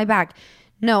God has my back.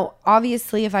 No,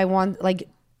 obviously, if I want, like,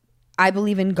 I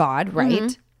believe in God,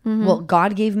 right? Mm-hmm. Well,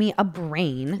 God gave me a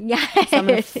brain. Yes. So I'm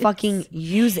going to fucking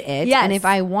use it. Yes. And if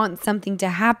I want something to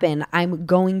happen, I'm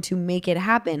going to make it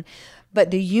happen.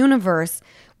 But the universe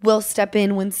will step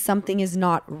in when something is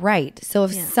not right. So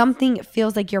if something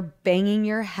feels like you're banging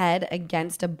your head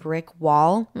against a brick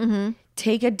wall, the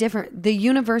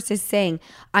universe is saying,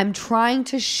 I'm trying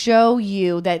to show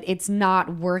you that it's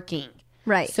not working.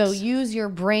 Right. So use your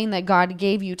brain that God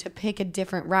gave you to pick a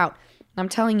different route. I'm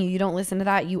telling you, you don't listen to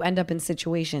that, you end up in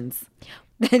situations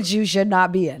that you should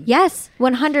not be in. Yes,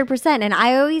 100%. And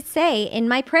I always say in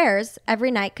my prayers every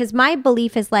night, because my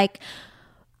belief is like,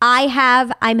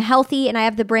 I'm healthy and I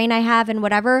have the brain I have and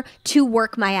whatever to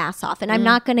work my ass off. And I'm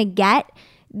not going to get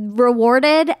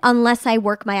rewarded unless I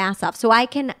work my ass off. So my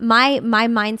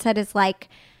mindset is like,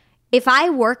 if I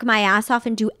work my ass off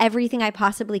and do everything I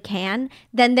possibly can,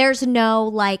 then there's no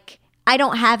like, I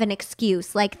don't have an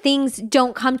excuse. Like things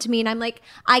don't come to me and I'm like,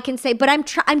 I can say, but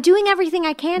I'm doing everything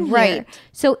I can here. Right.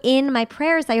 So in my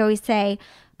prayers, I always say,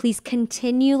 please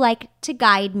continue like to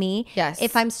guide me. Yes.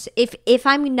 If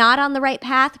I'm not on the right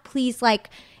path, please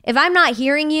like, if I'm not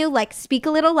hearing you, like speak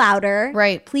a little louder.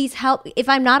 Right. Please help. If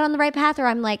I'm not on the right path or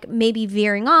I'm like maybe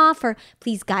veering off, or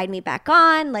please guide me back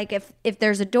on. Like if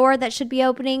there's a door that should be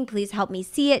opening, please help me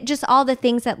see it. Just all the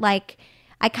things that like,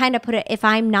 I kind of put it, if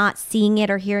I'm not seeing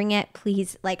it or hearing it,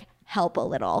 please like help a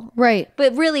little. Right.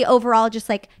 But really overall, just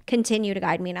like continue to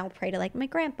guide me. And I'll pray to like my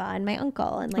grandpa and my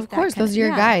uncle. And like, of course, those are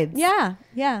your guides. Yeah.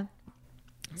 Yeah.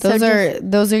 Those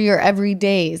are your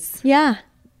everydays. Yeah.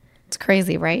 It's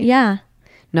crazy, right? Yeah.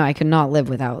 No, I could not live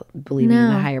without believing in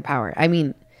a higher power. I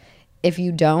mean, if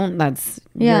you don't, that's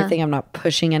your thing. I'm not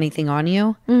pushing anything on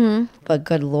you. Mm-hmm. But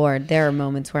good Lord, there are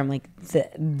moments where I'm like,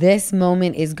 this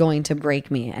moment is going to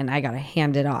break me and I got to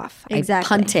hand it off. Exactly. I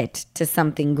punt it to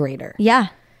something greater. Yeah.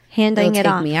 Handing it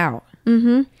off. Take me out.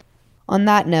 Mm-hmm. On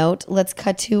that note, let's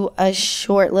cut to a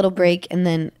short little break. And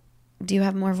then, do you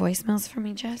have more voicemails for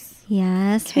me, Jess?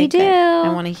 Yes, we do. Good.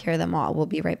 I want to hear them all. We'll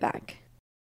be right back.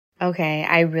 Okay,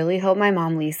 I really hope my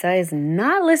mom, Lisa, is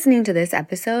not listening to this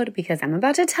episode because I'm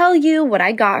about to tell you what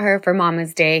I got her for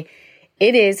Mama's Day.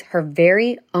 It is her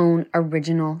very own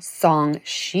original song.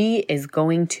 She is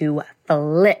going to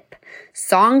flip.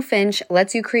 Songfinch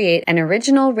lets you create an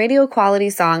original radio quality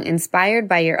song inspired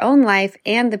by your own life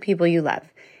and the people you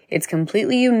love. It's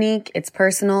completely unique, it's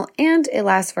personal, and it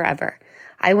lasts forever.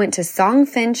 I went to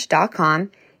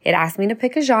songfinch.com. It asked me to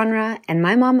pick a genre, and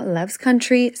my mom loves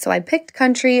country, so I picked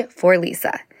country for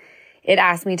Lisa. It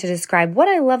asked me to describe what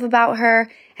I love about her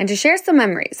and to share some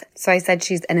memories. So I said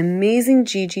she's an amazing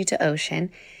Gigi to Ocean,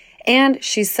 and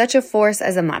she's such a force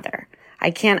as a mother.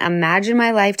 I can't imagine my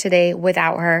life today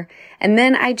without her. And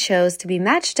then I chose to be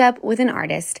matched up with an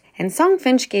artist, and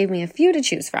Songfinch gave me a few to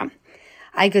choose from.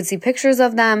 I could see pictures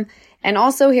of them and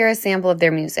also hear a sample of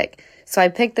their music. So I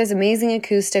picked this amazing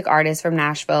acoustic artist from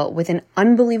Nashville with an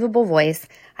unbelievable voice.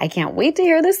 I can't wait to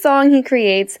hear the song he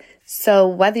creates. So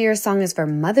whether your song is for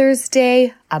Mother's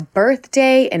Day, a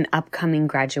birthday, an upcoming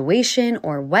graduation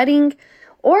or wedding,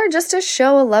 or just to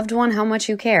show a loved one how much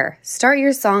you care, start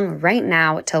your song right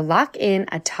now to lock in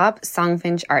a top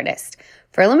Songfinch artist.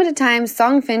 For a limited time,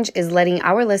 Songfinch is letting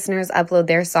our listeners upload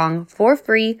their song for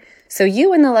free so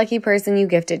you and the lucky person you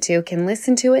gift it to can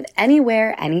listen to it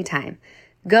anywhere, anytime.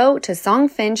 Go to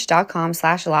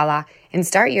songfinch.com/Lala and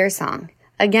start your song.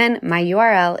 Again, my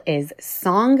URL is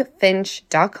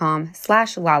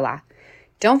songfinch.com/Lala.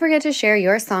 Don't forget to share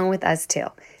your song with us too.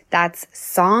 That's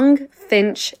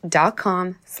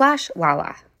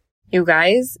songfinch.com/Lala. You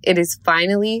guys, it is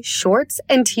finally shorts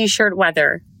and t-shirt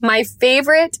weather. My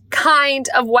favorite kind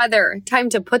of weather. Time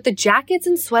to put the jackets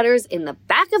and sweaters in the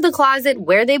back of the closet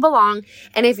where they belong.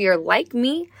 And if you're like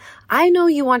me, I know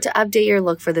you want to update your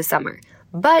look for the summer,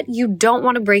 but you don't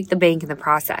want to break the bank in the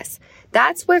process.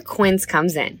 That's where Quince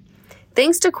comes in.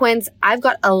 Thanks to Quince, I've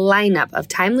got a lineup of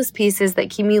timeless pieces that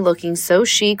keep me looking so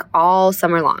chic all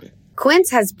summer long.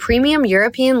 Quince has premium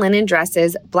European linen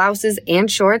dresses, blouses, and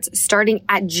shorts starting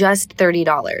at just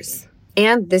 $30.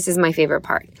 And this is my favorite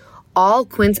part. All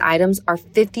Quince items are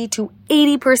 50 to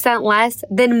 80% less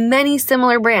than many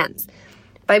similar brands.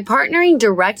 By partnering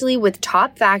directly with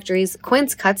top factories,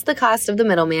 Quince cuts the cost of the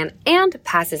middleman and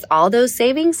passes all those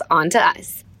savings on to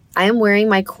us. I am wearing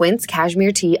my Quince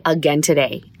cashmere tee again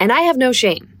today, and I have no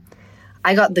shame.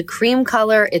 I got the cream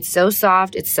color. It's so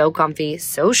soft. It's so comfy,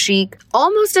 so chic,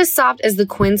 almost as soft as the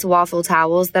Quince waffle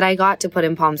towels that I got to put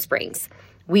in Palm Springs.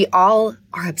 We all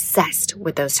are obsessed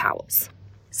with those towels.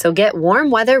 So get warm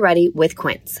weather ready with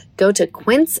Quince. Go to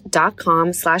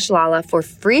quince.com/Lala for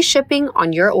free shipping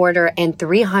on your order and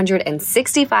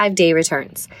 365-day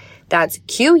returns. That's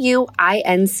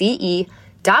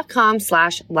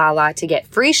QUINCE.com/Lala to get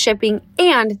free shipping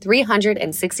and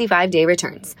 365-day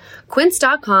returns.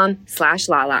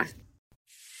 Quince.com/Lala.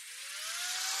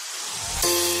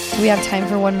 We have time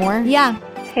for one more? Yeah.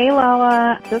 Hey,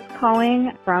 Lala. Just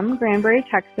calling from Granbury,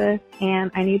 Texas, and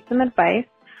I need some advice.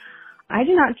 I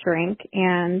do not drink,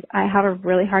 and I have a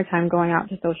really hard time going out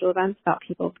to social events without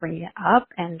people bringing it up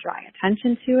and drawing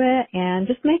attention to it and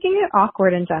just making it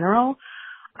awkward in general.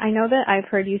 I know that I've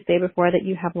heard you say before that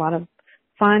you have a lot of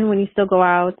fun when you still go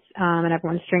out and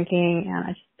everyone's drinking,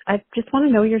 and I just want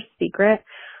to know your secret.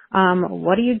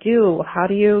 What do you do? How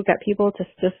do you get people to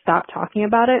just stop talking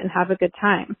about it and have a good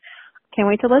time? Can't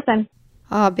wait to listen.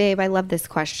 Oh, babe, I love this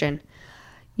question.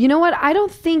 You know what? I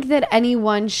don't think that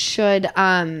anyone should,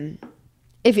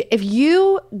 if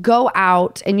you go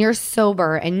out and you're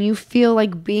sober and you feel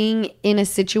like being in a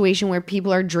situation where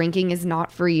people are drinking is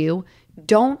not for you,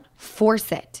 don't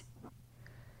force it.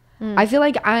 I feel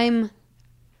like I'm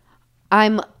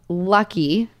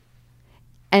lucky,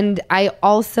 and I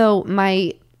also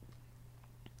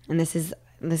and this is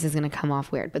going to come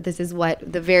off weird, but this is what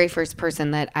the very first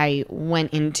person that I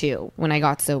went into when I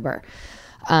got sober,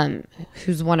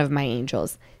 who's one of my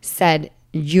angels, said,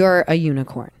 "You're a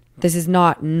unicorn. This is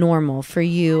not normal for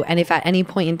you. And if at any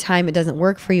point in time it doesn't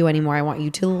work for you anymore, I want you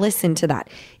to listen to that."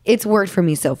 It's worked for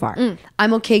me so far.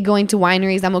 I'm okay going to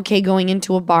wineries. I'm okay going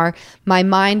into a bar. My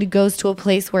mind goes to a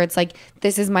place where it's like,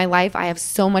 this is my life. I have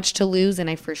so much to lose, and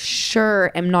I for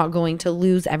sure am not going to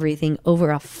lose everything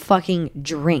over a fucking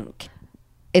drink.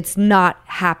 It's not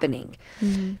happening.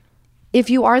 Mm-hmm. If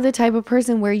you are the type of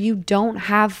person where you don't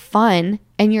have fun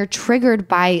and you're triggered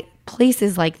by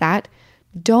places like that,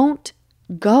 don't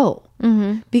go.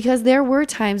 Mm-hmm. Because there were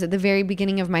times at the very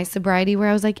beginning of my sobriety where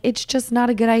I was like, it's just not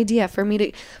a good idea for me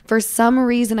to, for some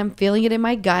reason, I'm feeling it in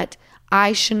my gut,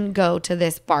 I shouldn't go to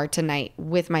this bar tonight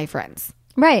with my friends.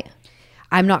 Right.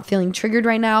 I'm not feeling triggered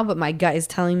right now, but my gut is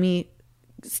telling me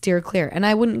steer clear, and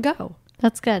I wouldn't go.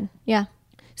 That's good. Yeah.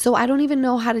 So I don't even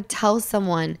know how to tell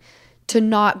someone to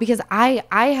not, because I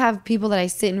have people that I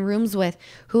sit in rooms with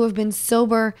who have been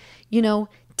sober,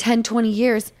 10, 20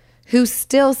 years, who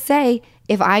still say,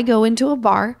 if I go into a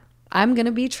bar, I'm going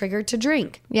to be triggered to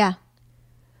drink. Yeah.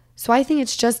 So I think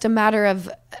it's just a matter of,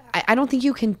 I don't think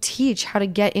you can teach how to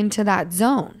get into that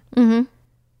zone. Mm-hmm.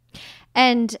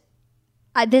 And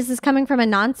this is coming from a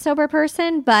non-sober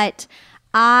person, but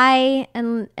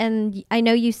and I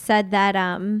know you said that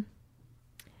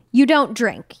you don't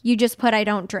drink. You just put, I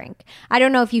don't drink. I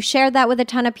don't know if you shared that with a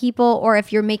ton of people or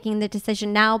if you're making the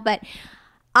decision now, but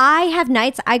I have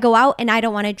nights I go out and I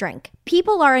don't want to drink.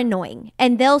 People are annoying,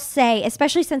 and they'll say,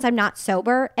 especially since I'm not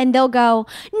sober, and they'll go,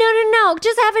 no,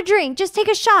 just have a drink, just take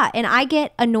a shot. And I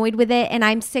get annoyed with it, and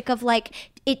I'm sick of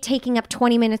like it taking up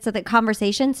 20 minutes of the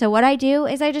conversation. So what I do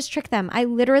is I just trick them. I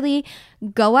literally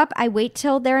go up, I wait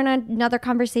till they're in another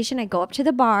conversation. I go up to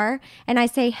the bar and I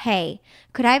say, hey,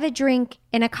 could I have a drink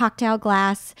in a cocktail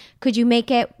glass? Could you make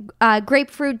it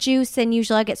grapefruit juice? And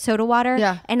usually I get soda water.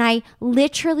 Yeah. And I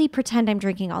literally pretend I'm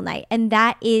drinking all night. And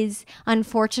that is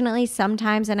unfortunately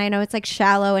sometimes, and I know it's like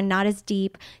shallow and not as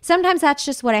deep. Sometimes that's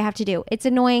just what I have to do. It's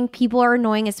annoying. People are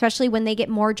annoying, especially when they get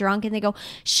more drunk and they go,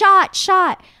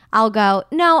 shot. I'll go,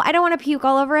 no, I don't want to puke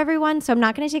all over everyone, so I'm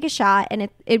not going to take a shot, and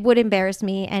it would embarrass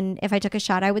me, and if I took a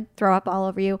shot, I would throw up all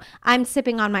over you. I'm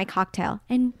sipping on my cocktail,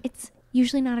 and it's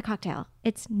usually not a cocktail.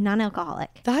 It's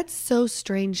non-alcoholic. That's so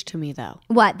strange to me, though.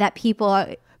 What? That people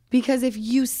are... Because if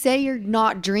you say you're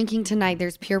not drinking tonight,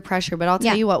 there's peer pressure. But I'll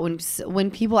tell you what, when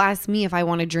people ask me if I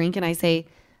want to drink and I say,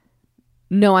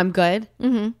 no, I'm good,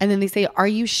 and then they say, are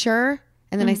you sure?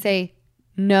 And then I say,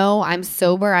 no, I'm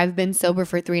sober. I've been sober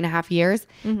for 3.5 years.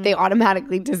 They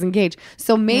automatically disengage.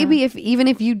 So maybe if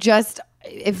you just,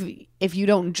 if you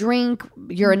don't drink,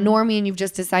 you're a normie and you've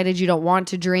just decided you don't want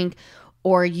to drink,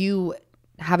 or you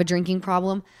have a drinking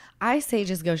problem, I say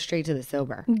just go straight to the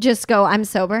sober. Just go, I'm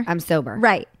sober. I'm sober.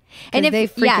 Right. And if they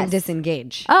freaking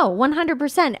disengage. Oh,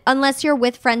 100%. Unless you're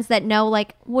with friends that know,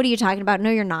 like, what are you talking about? No,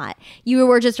 you're not. You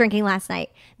were just drinking last night.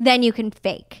 Then you can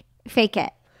fake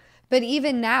it. But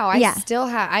even now,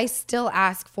 I still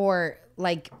ask for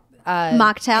like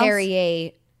mocktails.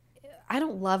 Perrier. I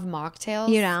don't love mocktails.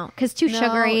 You know, because too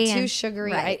sugary. Too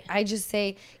sugary. Right. I just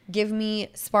say, give me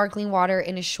sparkling water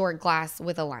in a short glass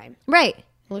with a lime. Right.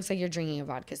 It looks like you're drinking a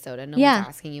vodka soda. No one's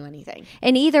asking you anything.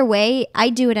 And either way, I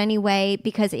do it anyway,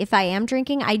 because if I am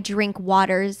drinking, I drink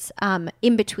waters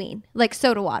in between, like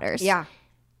soda waters. Yeah.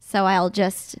 So I'll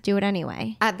just do it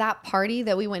anyway. At that party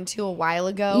that we went to a while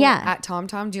ago at Tom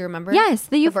Tom, do you remember? Yes,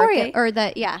 the Euphoria. Birthday?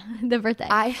 Or the birthday.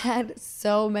 I had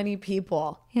so many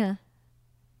people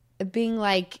being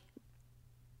like,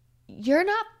 you're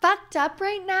not fucked up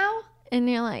right now? And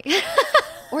you're like...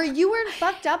 or you weren't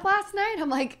fucked up last night? I'm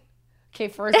like, okay,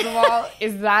 first of all,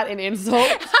 is that an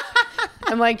insult?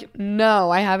 I'm like, no,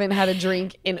 I haven't had a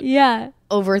drink in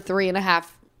over 3.5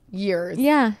 years.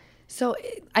 Yeah. So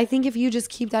I think if you just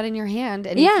keep that in your hand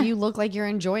and if you look like you're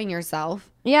enjoying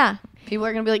yourself, people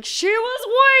are going to be like, she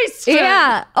was wasted.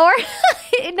 Yeah. Or,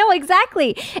 no,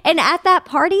 exactly. And at that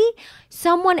party,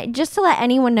 someone, just to let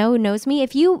anyone know who knows me,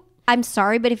 I'm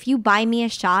sorry, but if you buy me a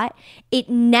shot, it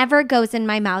never goes in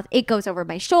my mouth. It goes over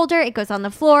my shoulder. It goes on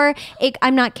the floor.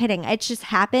 I'm not kidding. It just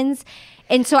happens.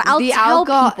 And so I'll tell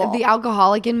people. The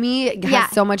alcoholic in me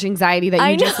has so much anxiety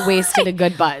that you just wasted a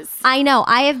good buzz. I know.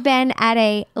 I have been at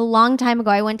a long time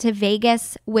ago. I went to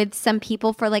Vegas with some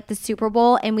people for like the Super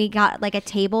Bowl, and we got like a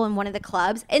table in one of the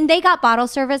clubs, and they got bottle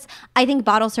service. I think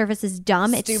bottle service is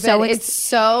dumb. Stupid. It's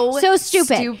so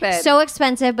stupid. So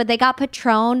expensive, but they got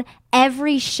Patron.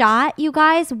 Every shot, you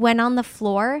guys, went on the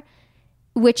floor,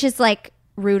 which is like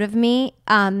rude of me.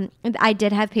 I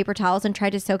did have paper towels and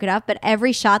tried to soak it up, but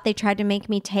every shot they tried to make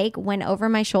me take went over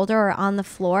my shoulder or on the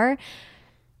floor.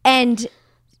 And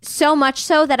so much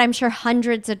so that I'm sure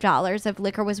hundreds of dollars of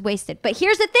liquor was wasted. But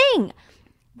here's the thing.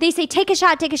 They say, take a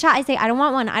shot. I say, I don't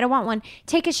want one.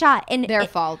 Take a shot. And their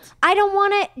fault. I don't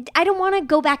want to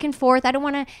go back and forth.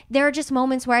 There are just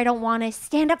moments where I don't want to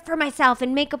stand up for myself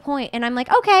and make a point. And I'm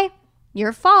like, okay,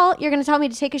 your fault. You're going to tell me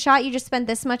to take a shot. You just spent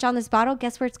this much on this bottle.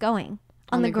 Guess where it's going?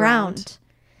 On the ground.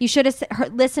 You should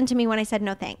have listened to me when I said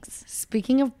no thanks.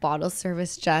 Speaking of bottle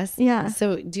service, Jess. Yeah.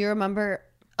 So do you remember?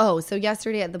 So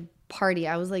yesterday at the party,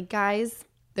 I was like, guys,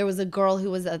 there was a girl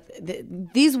who was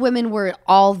these women were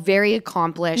all very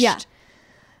accomplished. Yeah.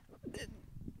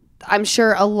 I'm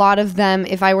sure a lot of them,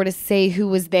 if I were to say who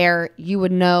was there, you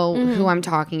would know who I'm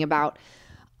talking about.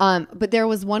 But there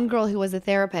was one girl who was a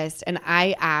therapist, and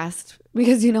I asked,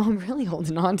 because, I'm really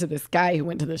holding on to this guy who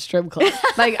went to the strip club.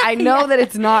 Like, I know that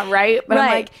it's not right, but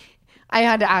I'm like, I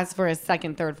had to ask for a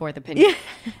second, third, fourth opinion.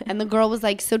 And the girl was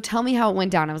like, so tell me how it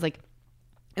went down. I was like,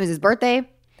 it was his birthday.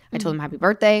 I told him happy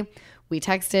birthday. We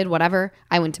texted, whatever.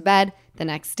 I went to bed. The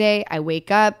next day, I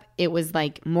wake up. It was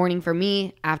like morning for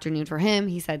me, afternoon for him.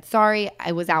 He said, sorry,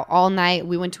 I was out all night.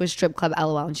 We went to a strip club,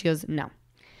 LOL. And she goes, no.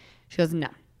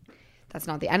 That's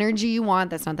not the energy you want.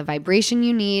 That's not the vibration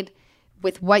you need.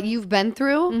 With what you've been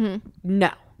through, no.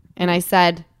 And I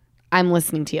said, I'm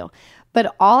listening to you.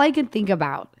 But all I could think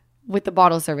about with the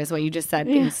bottle service, what you just said,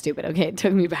 is stupid. Okay, it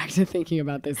took me back to thinking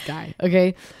about this guy.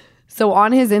 Okay, so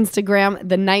on his Instagram,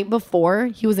 the night before,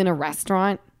 he was in a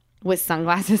restaurant with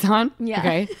sunglasses on. Yeah.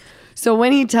 Okay. So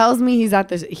when he tells me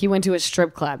he went to a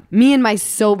strip club, me in my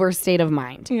sober state of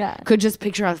mind could just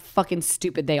picture how fucking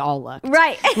stupid they all looked.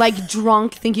 Right. Like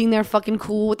drunk, thinking they're fucking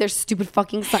cool with their stupid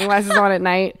fucking sunglasses on at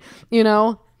night, with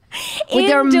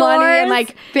their money and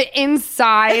like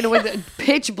inside with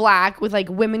pitch black with like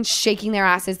women shaking their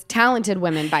asses. Talented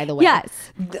women, by the way. Yes.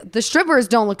 The strippers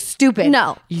don't look stupid.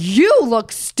 No. You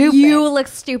look stupid. You look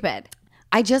stupid.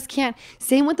 I just can't.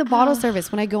 Same with the bottle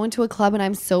service. When I go into a club and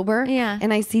I'm sober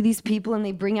and I see these people and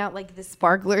they bring out like the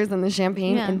sparklers and the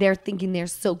champagne and they're thinking they're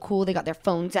so cool. They got their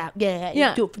phones out.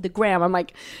 Yeah. Do it for the gram. I'm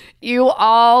like, you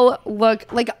all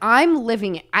look like I'm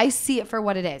living it. I see it for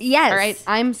what it is. Yes. All right.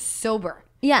 I'm sober.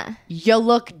 Yeah. You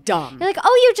look dumb. You're like,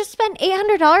 oh, you just spent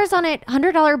 $800 on a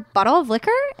 $100 bottle of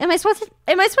liquor? Am I supposed to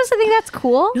think that's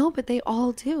cool? No, but they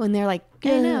all do. And they're like,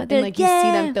 I know. And like you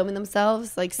see them filming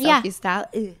themselves like selfie style.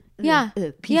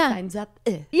 Peace signs up.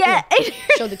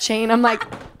 Show the chain. I'm like,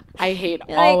 I hate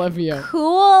all of you.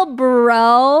 Cool,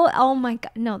 bro. Oh my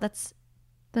God. No, that's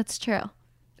true.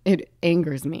 It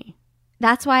angers me.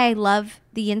 That's why I love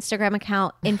the Instagram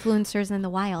account Influencers in the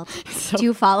Wild. Do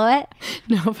you follow it?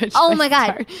 No, but oh my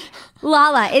God,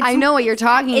 Lala! I know what you're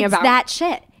talking about. It's that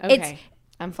shit. Okay.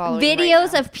 I'm following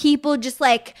videos of people just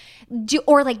like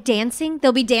or like dancing.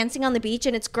 They'll be dancing on the beach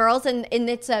and it's girls and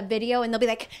it's a video and they'll be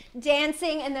like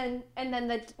dancing and then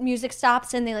the music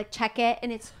stops and they like check it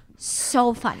and it's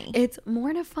so funny. It's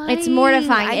mortifying.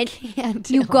 I can't.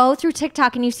 You go through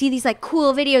TikTok and you see these like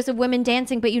cool videos of women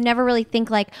dancing, but you never really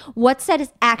think like, what's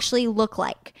that actually look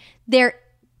like? They're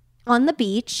on the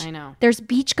beach. I know. There's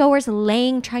beachgoers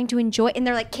trying to enjoy, and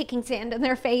they're like kicking sand in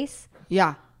their face.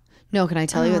 Yeah. No, can I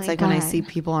tell you? It's like when I see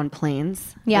people on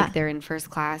planes. Yeah. Like they're in first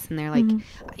class and they're like,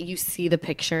 you see the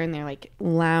picture and they're like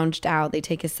lounged out. They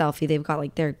take a selfie. They've got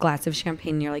like their glass of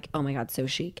champagne. And you're like, oh my God, so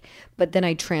chic. But then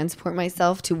I transport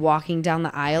myself to walking down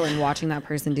the aisle and watching that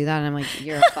person do that. And I'm like,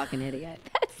 you're a fucking idiot.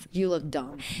 You look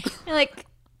dumb. You're like,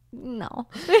 no.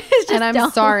 And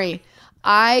I'm sorry.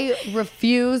 I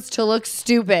refuse to look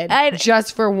stupid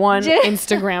just for one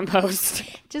Instagram post.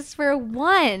 Just for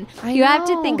one. You have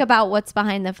to think about what's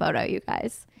behind the photo, you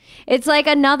guys. It's like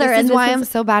another. This is why I'm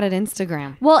so bad at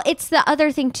Instagram. Well, it's the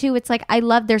other thing too. It's like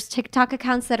there's TikTok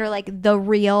accounts that are like the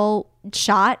real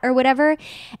shot or whatever.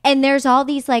 And there's all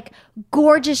these like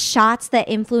gorgeous shots that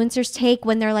influencers take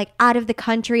when they're like out of the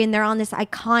country and they're on this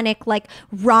iconic like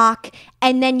rock.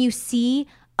 And then you see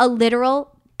a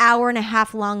literal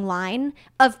hour-and-a-half long line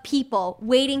of people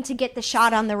waiting to get the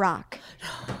shot on the rock.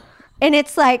 And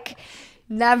it's like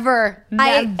never.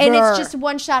 And it's just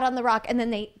one shot on the rock and then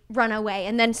they run away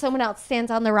and then someone else stands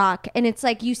on the rock and it's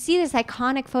like you see this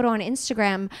iconic photo on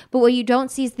Instagram, but what you don't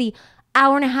see is the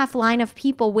hour-and-a-half line of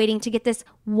people waiting to get this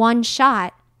one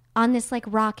shot on this like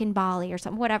rock in Bali or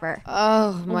something, whatever.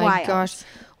 Oh my gosh.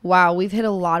 Wow, we've hit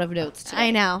a lot of notes today.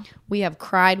 I know. We have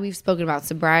cried. We've spoken about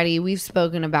sobriety. We've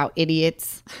spoken about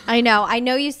idiots. I know. I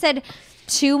know you said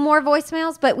 2 more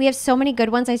voicemails, but we have so many good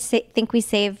ones. I think we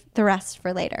save the rest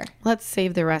for later. Let's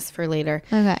save the rest for later.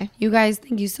 Okay. You guys,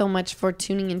 thank you so much for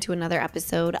tuning into another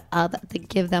episode of the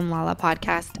Give Them Lala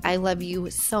podcast. I love you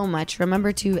so much.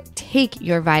 Remember to take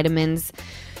your vitamins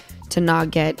to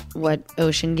not get what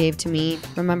Ocean gave to me.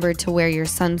 Remember to wear your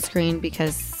sunscreen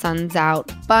because sun's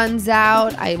out, buns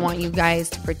out. I want you guys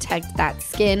to protect that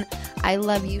skin. I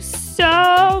love you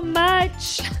so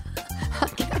much.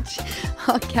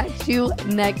 I'll catch you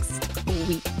next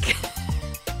week.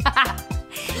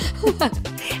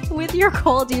 With your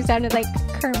cold, you sounded like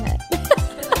Kermit.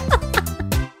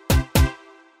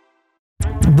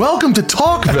 Welcome to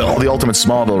Talkville, the ultimate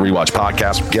Smallville rewatch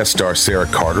podcast. Guest star Sarah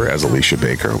Carter as Alicia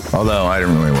Baker, although I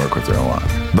didn't really work with her a lot.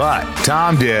 But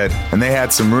Tom did, and they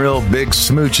had some real big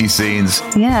smoochy scenes.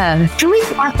 Yeah. Can we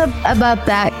talk about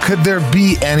that? Could there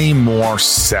be any more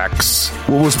sex?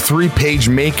 What was a 3-page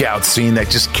makeout scene that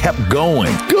just kept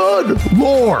going? Good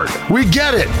Lord. We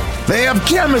get it. They have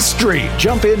chemistry.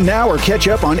 Jump in now or catch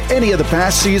up on any of the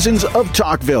past seasons of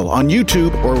Talkville on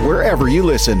YouTube or wherever you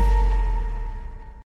listen.